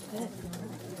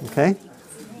 Okay?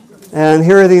 And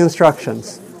here are the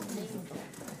instructions.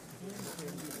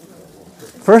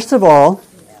 First of all,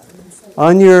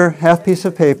 on your half piece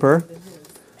of paper,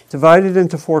 divide it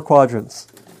into 4 quadrants.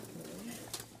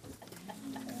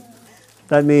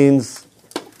 That means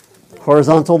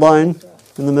horizontal line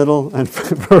in the middle and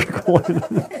vertical line.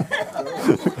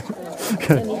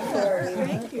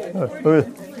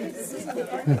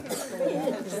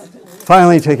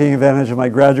 Finally taking advantage of my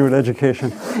graduate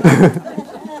education.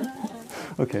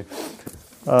 Okay.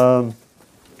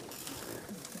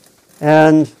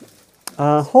 And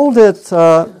hold it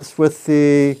with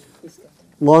the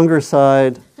longer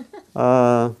side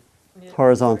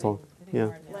horizontal.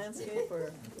 Yeah.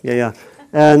 Yeah.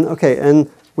 And okay, and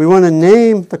we want to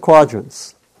name the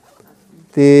quadrants.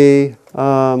 The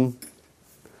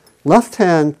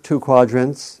left-hand 2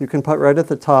 quadrants, you can put right at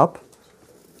the top,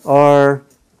 are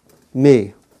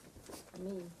me.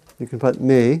 You can put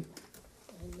me.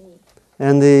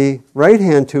 And the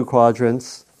right-hand two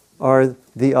quadrants are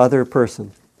the other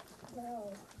person.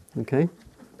 Okay?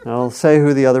 I'll say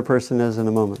who the other person is in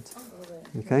a moment.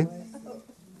 Okay?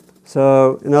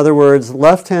 So, in other words,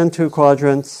 left-hand two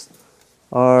quadrants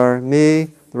are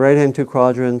me, the right-hand two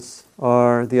quadrants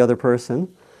are the other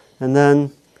person. And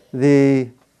then the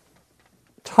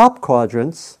top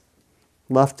quadrants,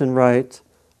 left and right,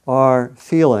 are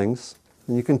feelings.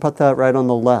 And you can put that right on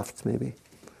the left, maybe.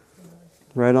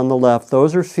 Right on the left.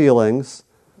 Those are feelings.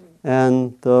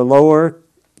 And the lower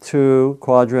two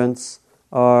quadrants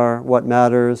are what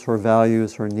matters or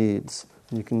values or needs.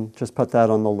 And you can just put that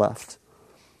on the left.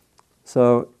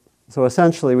 So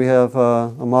essentially we have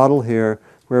a model here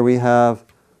where we have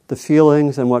the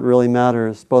feelings and what really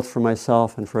matters, both for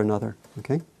myself and for another.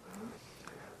 Okay?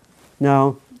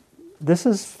 Now,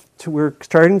 we're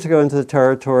starting to go into the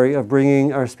territory of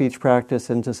bringing our speech practice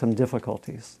into some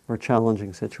difficulties or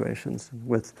challenging situations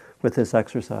with this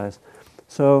exercise.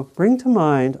 So bring to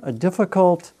mind a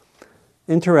difficult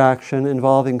interaction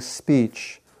involving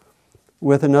speech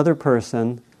with another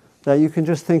person that you can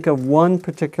just think of one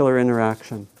particular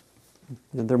interaction.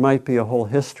 There might be a whole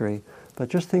history, but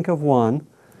just think of one.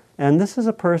 And this is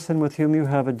a person with whom you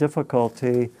have a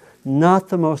difficulty, not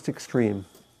the most extreme.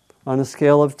 On a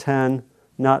scale of 10,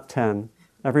 not 10.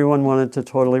 Everyone wanted to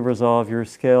totally resolve your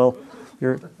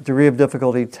degree of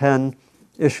difficulty, 10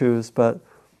 issues, but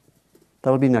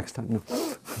that'll be next time. No.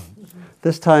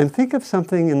 This time, think of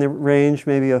something in the range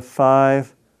maybe of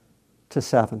 5 to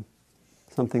 7,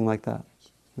 something like that.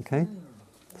 Okay?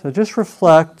 So just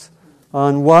reflect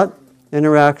on what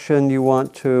interaction you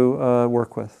want to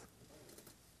work with.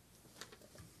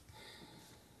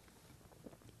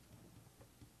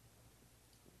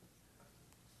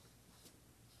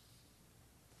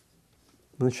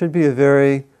 It should be a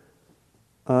very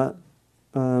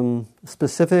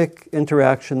specific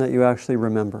interaction that you actually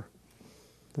remember.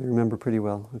 That you remember pretty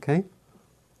well, okay?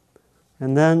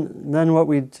 And then what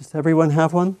everyone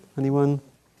have one?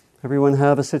 Everyone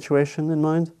have a situation in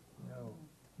mind?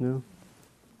 No?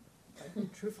 I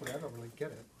think truthfully, I don't really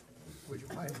get it. Would you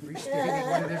mind restating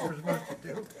what it is we're supposed to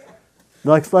do?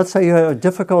 Let's say you had a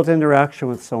difficult interaction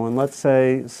with someone. Let's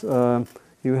say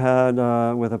you had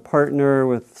with a partner,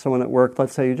 with someone at work.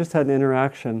 Let's say you just had an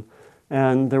interaction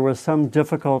and there was some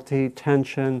difficulty,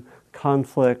 tension,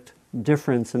 conflict,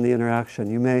 difference in the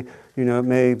interaction. It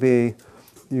may be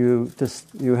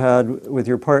you had with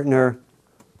your partner,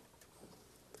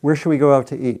 where should we go out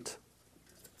to eat?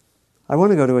 I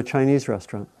want to go to a Chinese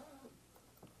restaurant.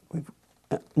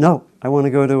 No, I want to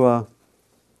go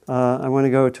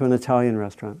to an Italian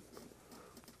restaurant.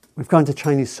 We've gone to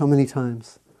Chinese so many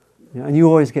times. Yeah, and you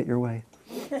always get your way.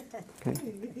 Okay.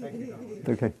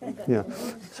 Okay. Yeah.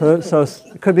 So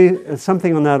it could be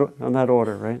something on that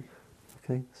order, right?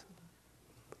 Okay.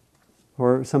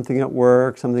 Or something at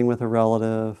work, something with a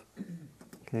relative.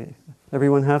 Okay.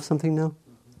 Everyone have something now?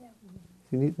 Yeah.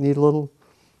 You need a little.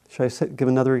 Should I give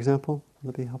another example?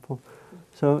 Would that be helpful?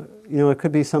 So it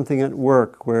could be something at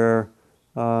work where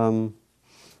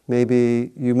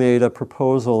maybe you made a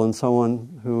proposal and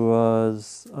someone who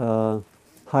was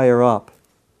higher up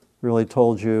really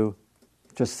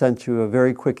just sent you a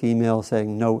very quick email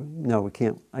saying, no, we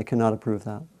can't, I cannot approve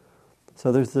that.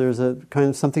 So there's a kind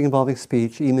of something involving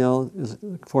speech. Email is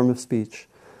a form of speech.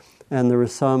 And there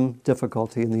was some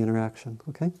difficulty in the interaction,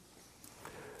 okay?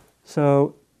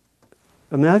 So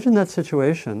imagine that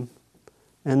situation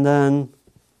and then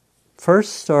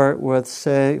first start with,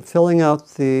 filling out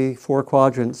the 4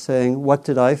 quadrants, saying, what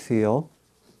did I feel?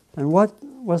 And what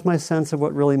was my sense of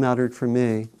what really mattered for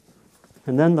me?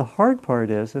 And then the hard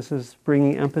part is, this is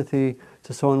bringing empathy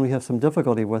to someone we have some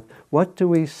difficulty with. What do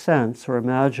we sense or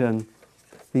imagine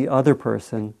the other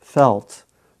person felt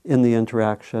in the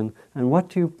interaction? And what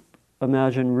do you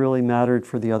imagine really mattered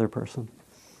for the other person?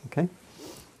 Okay?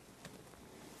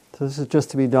 So this is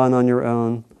just to be done on your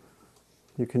own.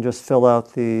 You can just fill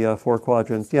out the 4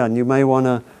 quadrants. Yeah, and you may want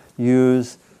to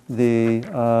use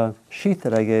the sheet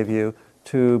that I gave you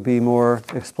to be more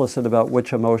explicit about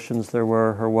which emotions there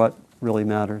were or what really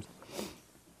mattered.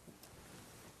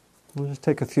 We'll just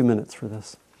take a few minutes for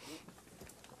this.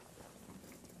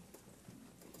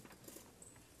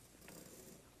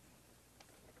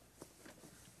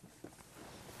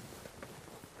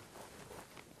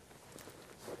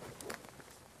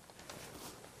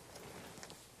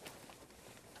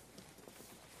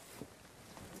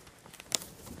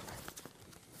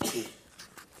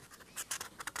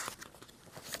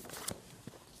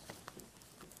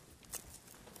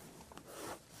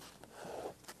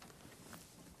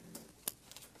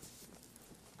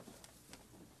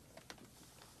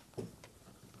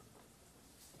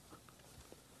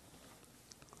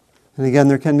 And again,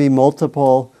 there can be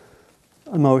multiple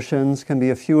emotions, can be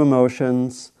a few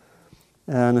emotions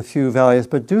and a few values,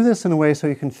 but do this in a way so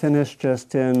you can finish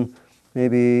just in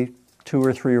maybe 2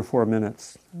 or 3 or 4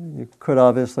 minutes. You could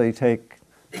obviously take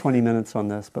 20 minutes on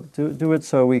this, but do it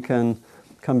so we can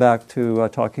come back to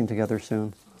talking together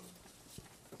soon.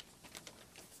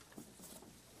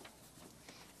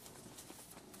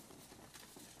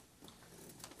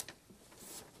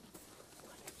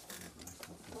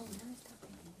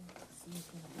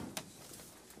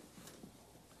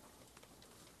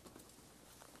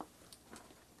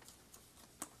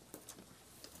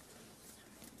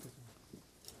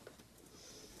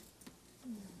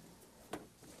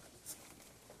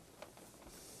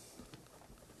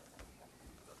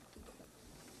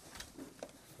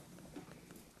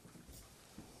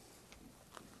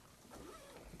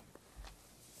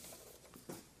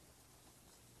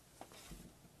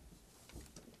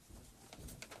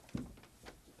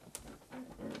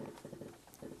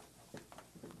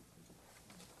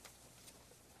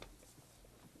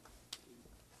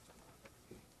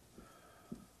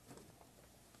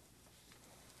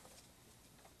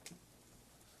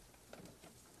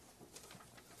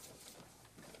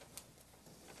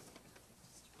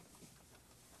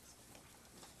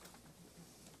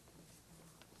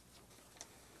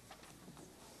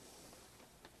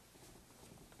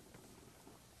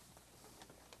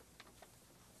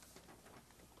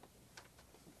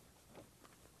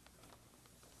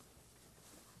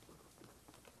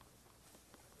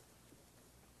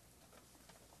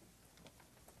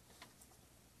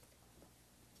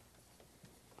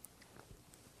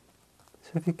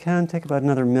 So if you can, take about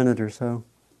another minute or so.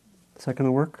 Is that going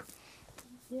to work?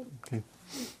 Yep. Okay.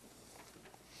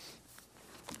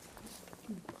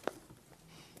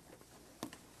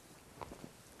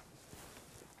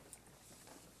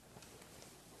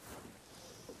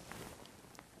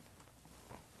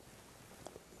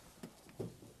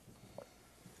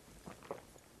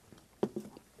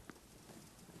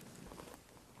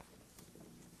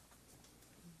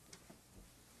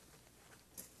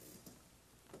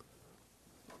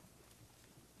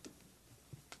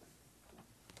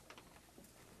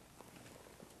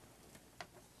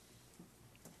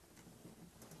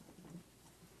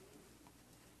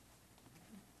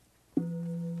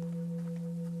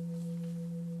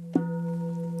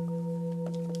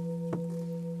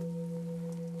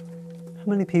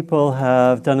 How many people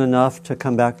have done enough to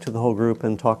come back to the whole group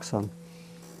and talk some?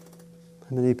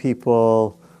 How many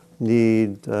people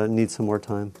need some more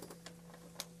time?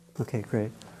 Okay,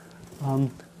 great.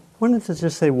 Wanted to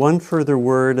just say one further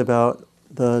word about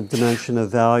the dimension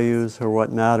of values or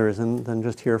what matters, and then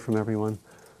just hear from everyone.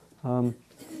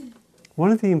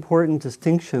 One of the important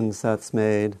distinctions that's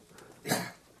made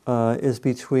is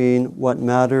between what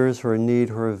matters or a need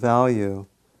or a value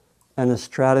and a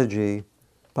strategy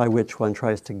by which one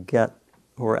tries to get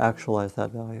or actualize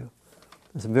that value.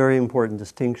 It's a very important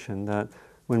distinction that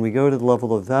when we go to the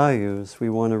level of values, we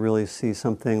want to really see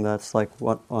something that's like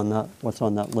what's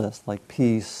on that list, like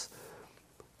peace,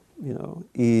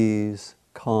 ease,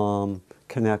 calm,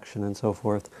 connection, and so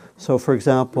forth. So, for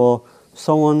example,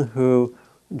 someone who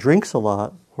drinks a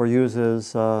lot or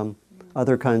uses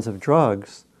other kinds of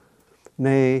drugs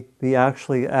may be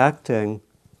actually acting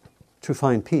to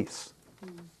find peace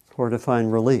or to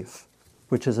find relief,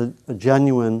 which is a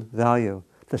genuine value.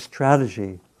 The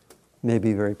strategy may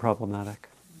be very problematic,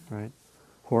 right?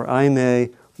 Or I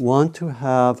may want to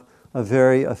have a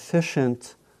very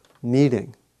efficient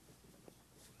meeting,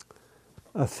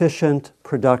 efficient,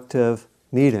 productive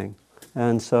meeting.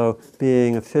 And so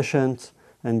being efficient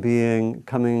and meeting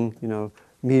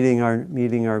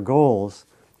our goals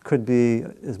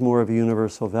is more of a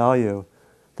universal value.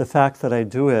 The fact that I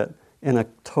do it in a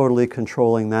totally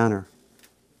controlling manner,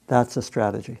 that's a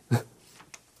strategy.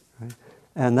 Right?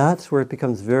 And that's where it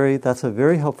becomes that's a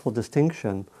very helpful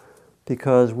distinction,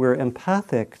 because we're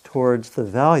empathic towards the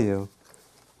value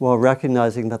while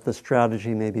recognizing that the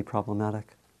strategy may be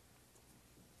problematic.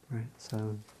 Right?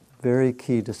 So, very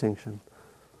key distinction.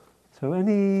 So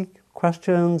any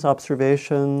questions,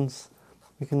 observations?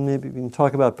 We can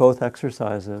talk about both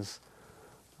exercises.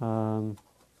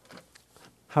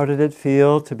 How did it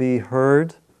feel to be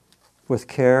heard with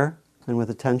care and with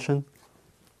attention?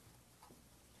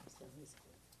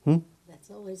 That's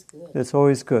always good. It's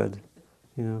always good.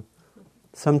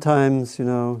 Sometimes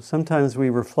we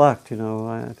reflect.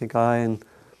 I think I and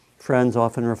friends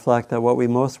often reflect that what we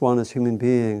most want as human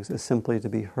beings is simply to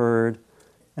be heard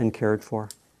and cared for.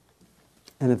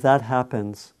 And if that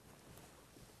happens,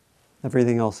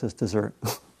 everything else is dessert,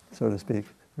 so to speak,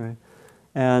 right?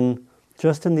 And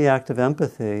just in the act of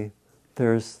empathy,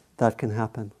 that can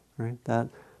happen, right?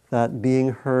 That being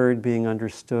heard, being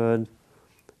understood,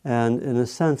 and in a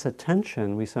sense,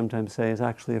 attention, we sometimes say, is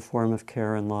actually a form of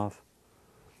care and love.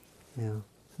 Yeah.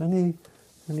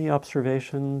 Any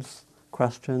observations,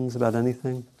 questions about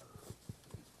anything?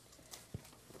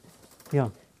 Yeah.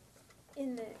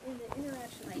 In the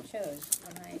interaction I chose,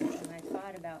 when I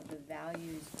thought about the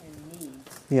values and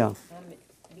needs, Yeah. it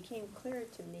became clear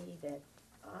to me that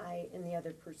I and the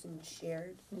other person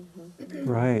shared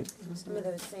Right. some of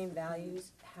those same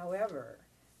values. However,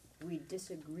 we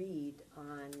disagreed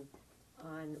on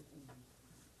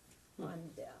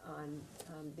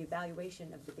the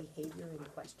evaluation of the behavior in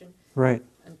question. Right.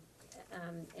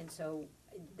 And so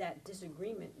that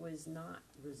disagreement was not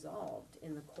resolved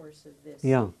in the course of this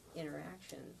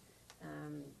interaction.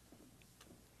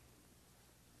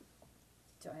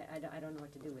 So I don't know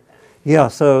what to do with that. Yeah,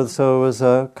 so it was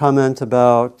a comment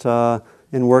about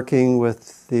in working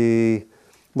with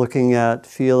looking at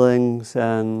feelings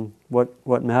and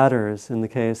what matters in the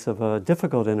case of a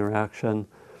difficult interaction.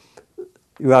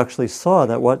 You actually saw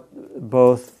that what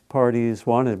both parties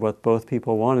wanted, what both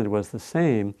people wanted was the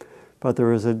same, but there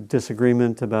was a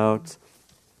disagreement about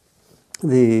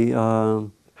the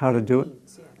how to do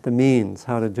it, the means,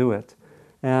 how to do it.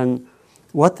 And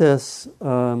what this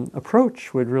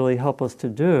approach would really help us to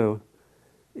do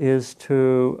is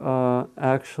to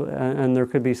actually, and there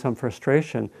could be some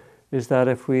frustration, is that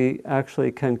if we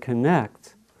actually can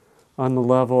connect on the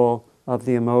level of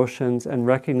the emotions and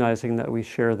recognizing that we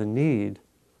share the need,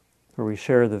 or we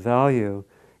share the value,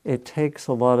 it takes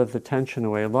a lot of the tension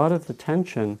away. A lot of the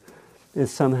tension is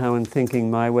somehow in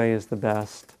thinking my way is the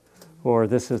best, or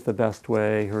this is the best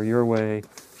way, or your way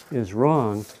is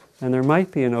wrong. And there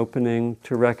might be an opening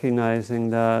to recognizing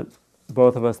that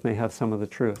both of us may have some of the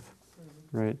truth,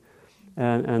 right?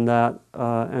 And that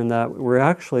we're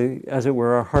actually, as it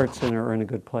were, our hearts are in a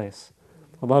good place.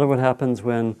 A lot of what happens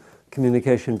when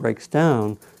communication breaks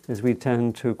down is we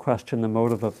tend to question the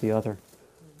motive of the other.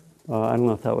 I don't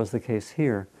know if that was the case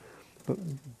here. But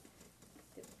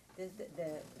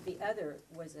the other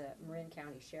was a Marin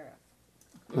County sheriff.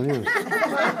 oh, yeah.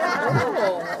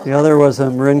 The other was a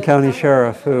Marin County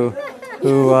sheriff who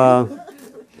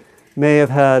may have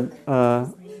had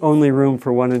only room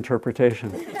for one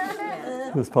interpretation.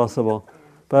 It's possible.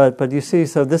 But you see,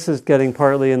 so this is getting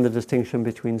partly in the distinction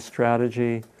between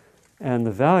strategy and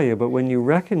the value. But when you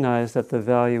recognize that the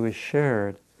value is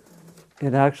shared,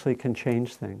 it actually can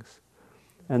change things.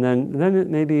 And then it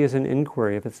maybe is an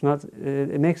inquiry. If it's not,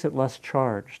 it makes it less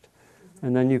charged.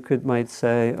 And then you might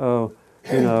say, oh,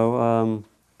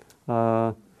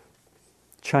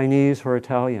 Chinese or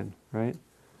Italian, right?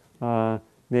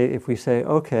 If we say,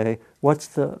 okay, what's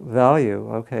the value?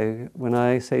 Okay, when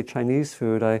I say Chinese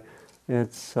food,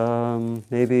 it's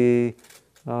maybe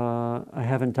I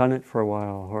haven't done it for a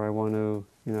while, or I want to,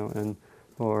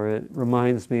 or it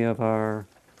reminds me of our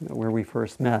where we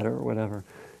first met, or whatever,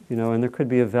 And there could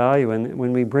be a value, and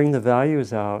when we bring the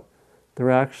values out,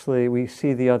 we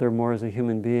see the other more as a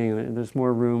human being, and there's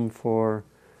more room for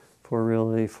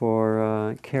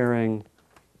caring,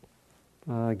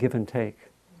 give and take,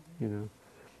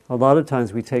 A lot of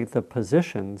times we take the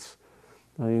positions,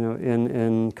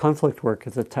 in conflict work,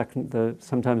 it's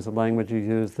sometimes the language you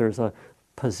use, there's a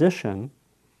position,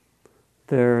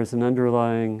 there's an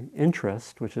underlying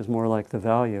interest, which is more like the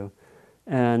value,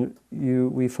 and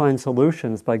we find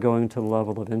solutions by going to the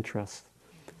level of interest.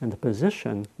 And the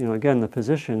position, again, the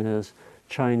position is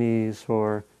Chinese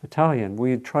or Italian.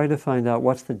 We try to find out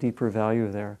what's the deeper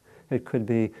value there. It could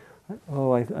be,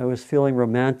 I was feeling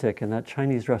romantic, and that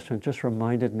Chinese restaurant just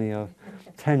reminded me of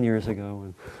 10 years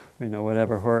ago, and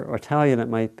whatever. Or Italian, it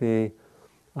might be,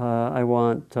 I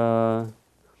want,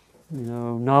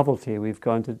 novelty. We've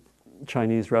gone to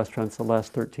Chinese restaurants the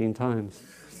last 13 times.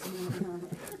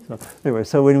 So anyway,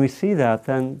 so when we see that,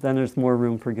 then there's more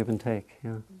room for give and take.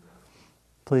 Yeah.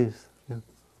 Please. Yeah.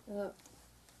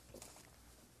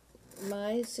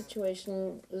 My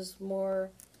situation is more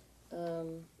a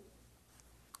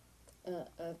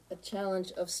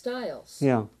challenge of styles.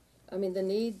 Yeah. I mean, the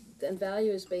need and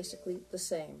value is basically the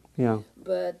same. Yeah.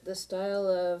 But the style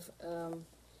of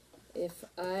if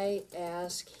I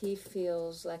ask, he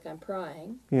feels like I'm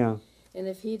prying. Yeah. And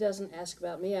if he doesn't ask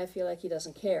about me, I feel like he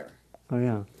doesn't care. Oh,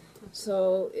 yeah.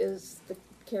 So is the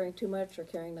caring too much or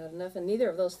caring not enough? And neither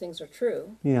of those things are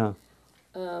true. Yeah.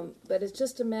 But it's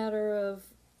just a matter of,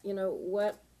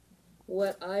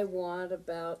 what I want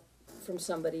from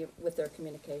somebody with their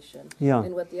communication. Yeah.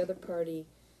 And what the other party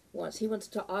wants. He wants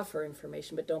to offer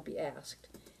information, but don't be asked.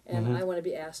 And I want to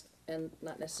be asked and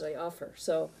not necessarily offer.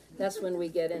 So that's when we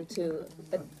get into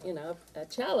a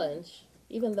challenge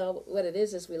even though what it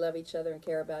is we love each other and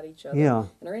care about each other Yeah.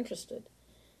 and are interested.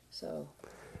 So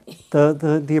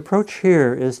The approach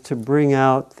here is to bring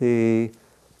out the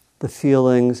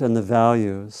feelings and the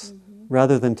values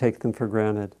rather than take them for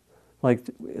granted. Like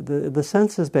the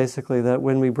sense is basically that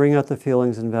when we bring out the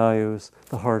feelings and values,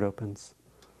 the heart opens.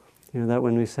 That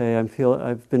when we say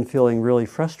I've been feeling really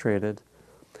frustrated,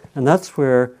 and that's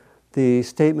where the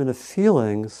statement of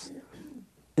feelings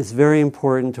is very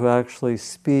important to actually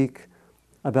speak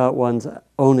about one's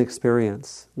own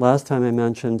experience. Last time I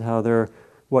mentioned how there are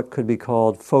what could be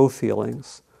called faux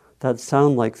feelings that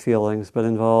sound like feelings but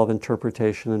involve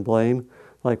interpretation and blame.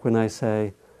 Like when I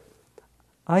say,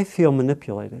 I feel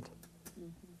manipulated,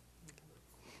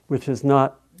 which is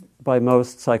not, by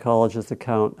most psychologists'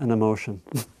 account, an emotion.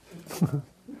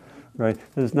 Right?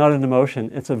 It is not an emotion.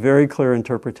 It's a very clear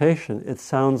interpretation. It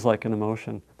sounds like an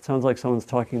emotion. It sounds like someone's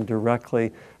talking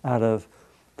directly out of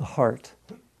the heart.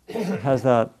 It has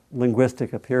that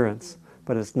linguistic appearance,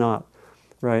 but it's not.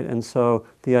 Right? And so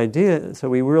the idea, so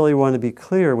we really want to be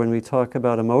clear when we talk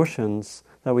about emotions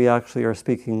that we actually are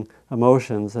speaking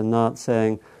emotions and not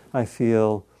saying, I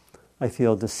feel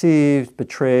deceived,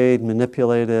 betrayed,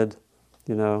 manipulated,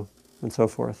 and so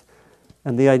forth.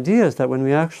 And the idea is that when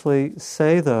we actually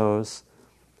say those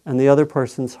and the other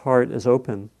person's heart is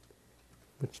open,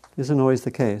 which isn't always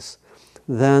the case,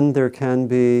 then there can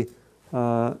be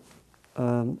an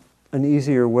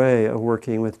easier way of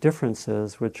working with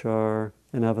differences which are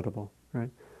inevitable, right?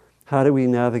 How do we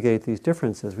navigate these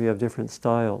differences? We have different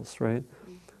styles, right?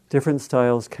 Different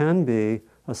styles can be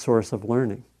a source of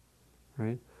learning,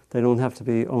 right? They don't have to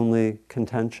be only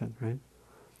contention, right?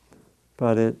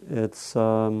 But it's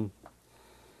and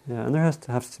there has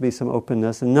to be some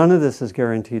openness, and none of this is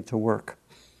guaranteed to work.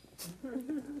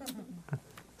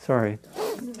 Sorry,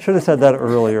 should have said that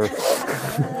earlier.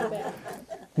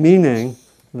 Meaning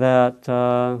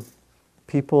that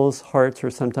people's hearts are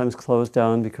sometimes closed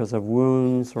down because of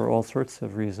wounds or all sorts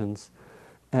of reasons,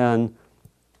 and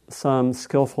some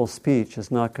skillful speech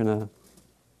is not going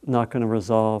to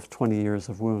resolve 20 years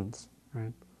of wounds,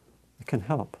 right? It can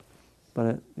help,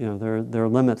 but there are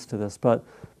limits to this. But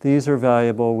these are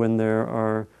valuable when there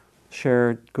are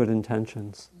shared good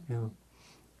intentions. Yeah.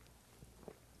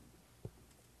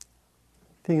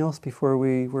 Anything else before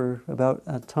we're about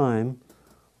at time?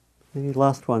 Maybe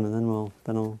last one, and then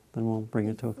we'll bring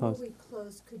it to a close. Before we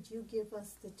close, could you give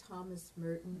us the Thomas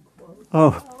Merton quote?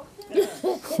 Oh,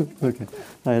 okay.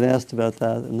 I had asked about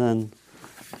that, and then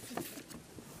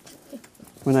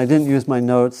when I didn't use my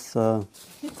notes, the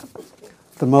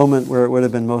moment where it would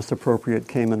have been most appropriate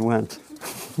came and went.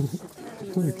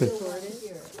 Okay.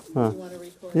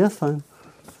 Yes, fine.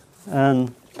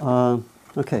 And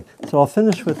okay, so I'll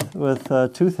finish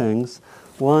with two things.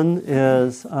 One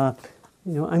is,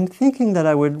 I'm thinking that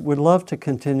I would love to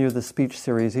continue the speech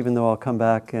series, even though I'll come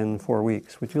back in 4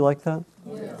 weeks. Would you like that?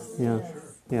 Yes. Yeah.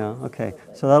 Yeah. Okay.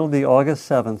 So that'll be August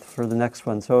 7th for the next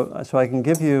one. So I can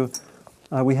give you.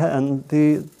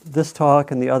 This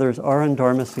talk and the others are on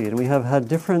Dharma Seed, and we have had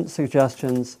different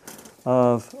suggestions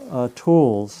of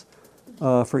tools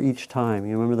for each time.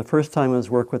 You remember the first time was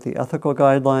work with the ethical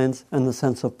guidelines and the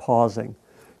sense of pausing,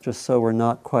 just so we're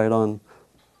not quite on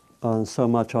so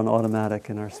much on automatic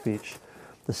in our speech.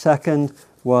 The second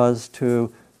was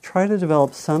to try to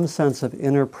develop some sense of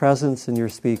inner presence in your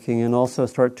speaking and also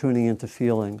start tuning into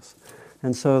feelings.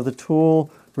 And so the tool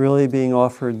really being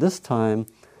offered this time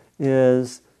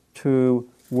is to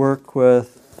work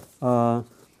with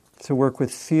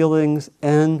feelings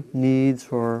and needs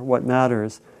for what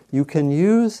matters. You can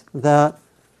use that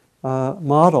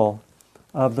model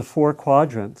of the 4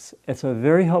 quadrants. It's a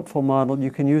very helpful model. You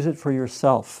can use it for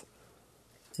yourself,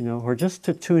 or just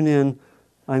to tune in.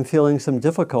 I'm feeling some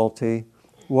difficulty.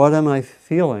 What am I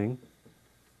feeling?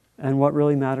 And what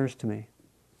really matters to me?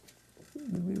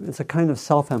 It's a kind of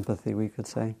self-empathy, we could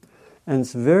say. And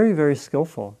it's very, very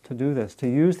skillful to do this, to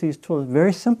use these tools.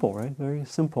 Very simple, right? Very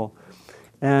simple.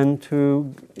 And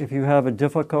if you have a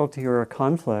difficulty or a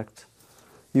conflict,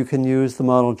 you can use the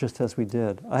model just as we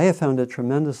did. I have found it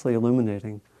tremendously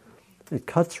illuminating. It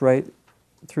cuts right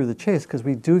through the chase because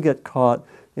we do get caught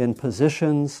in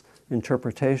positions,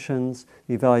 interpretations,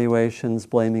 evaluations,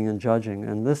 blaming and judging.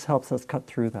 And this helps us cut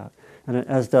through that, and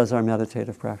as does our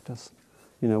meditative practice.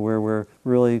 Where we're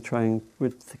really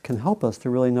which can help us to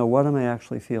really know what am I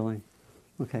actually feeling.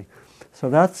 Okay,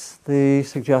 so that's the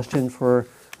suggestion for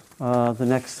the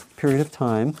next period of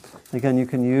time. Again, you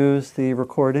can use the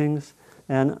recordings,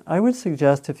 and I would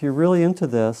suggest if you're really into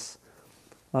this,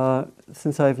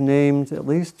 since I've named at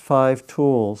least 5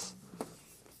 tools,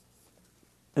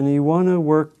 And you want to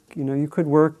work, you could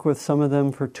work with some of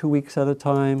them for 2 weeks at a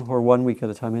time or 1 week at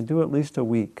a time, and do at least a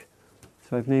week.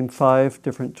 So I've named 5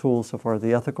 different tools so far: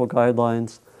 the ethical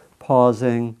guidelines,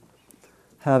 pausing,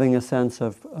 having a sense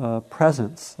of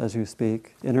presence as you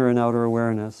speak, inner and outer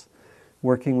awareness,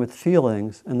 working with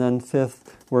feelings, and then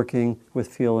 5th, working with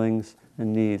feelings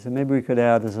and needs. And maybe we could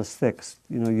add as a 6th,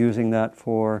 using that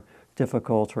for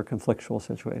difficult or conflictual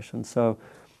situations. So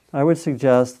I would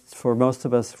suggest for most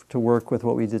of us to work with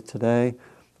what we did today,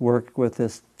 work with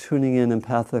this tuning in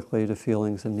empathically to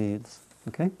feelings and needs.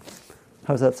 Okay?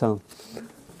 How's that sound?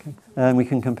 Okay. And we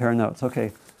can compare notes.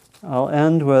 Okay. I'll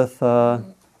end with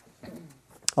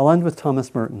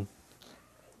Thomas Merton.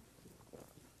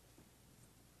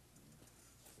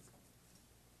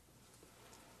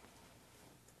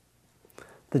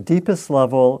 The deepest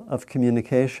level of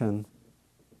communication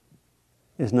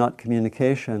is not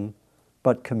communication,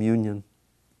 but communion.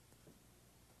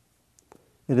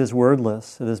 It is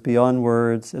wordless, it is beyond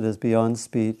words, it is beyond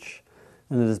speech,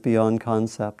 and it is beyond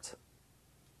concept.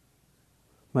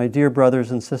 My dear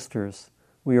brothers and sisters,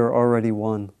 we are already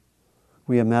one.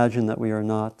 We imagine that we are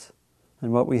not.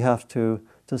 And what we have to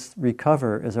just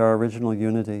recover is our original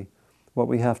unity. What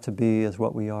we have to be is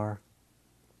what we are.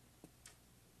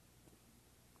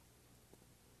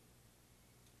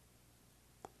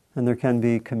 And there can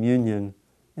be communion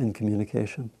in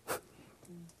communication.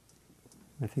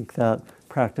 I think that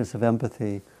practice of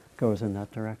empathy goes in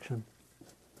that direction.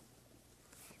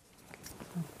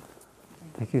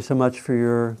 Thank you so much for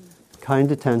your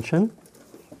kind attention.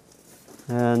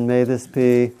 And may this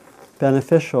be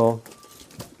beneficial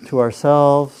to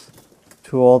ourselves,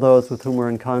 to all those with whom we're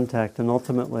in contact, and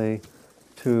ultimately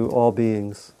to all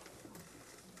beings,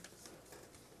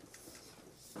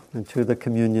 and to the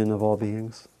communion of all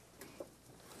beings.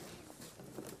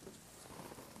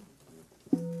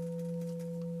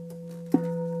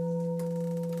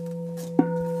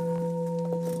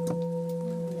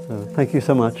 So, thank you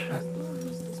so much.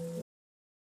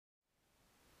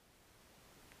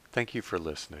 Thank you for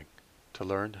listening. To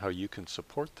learn how you can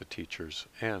support the teachers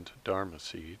and Dharma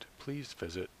Seed, please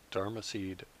visit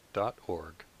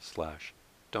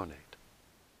dharmaseed.org/donate.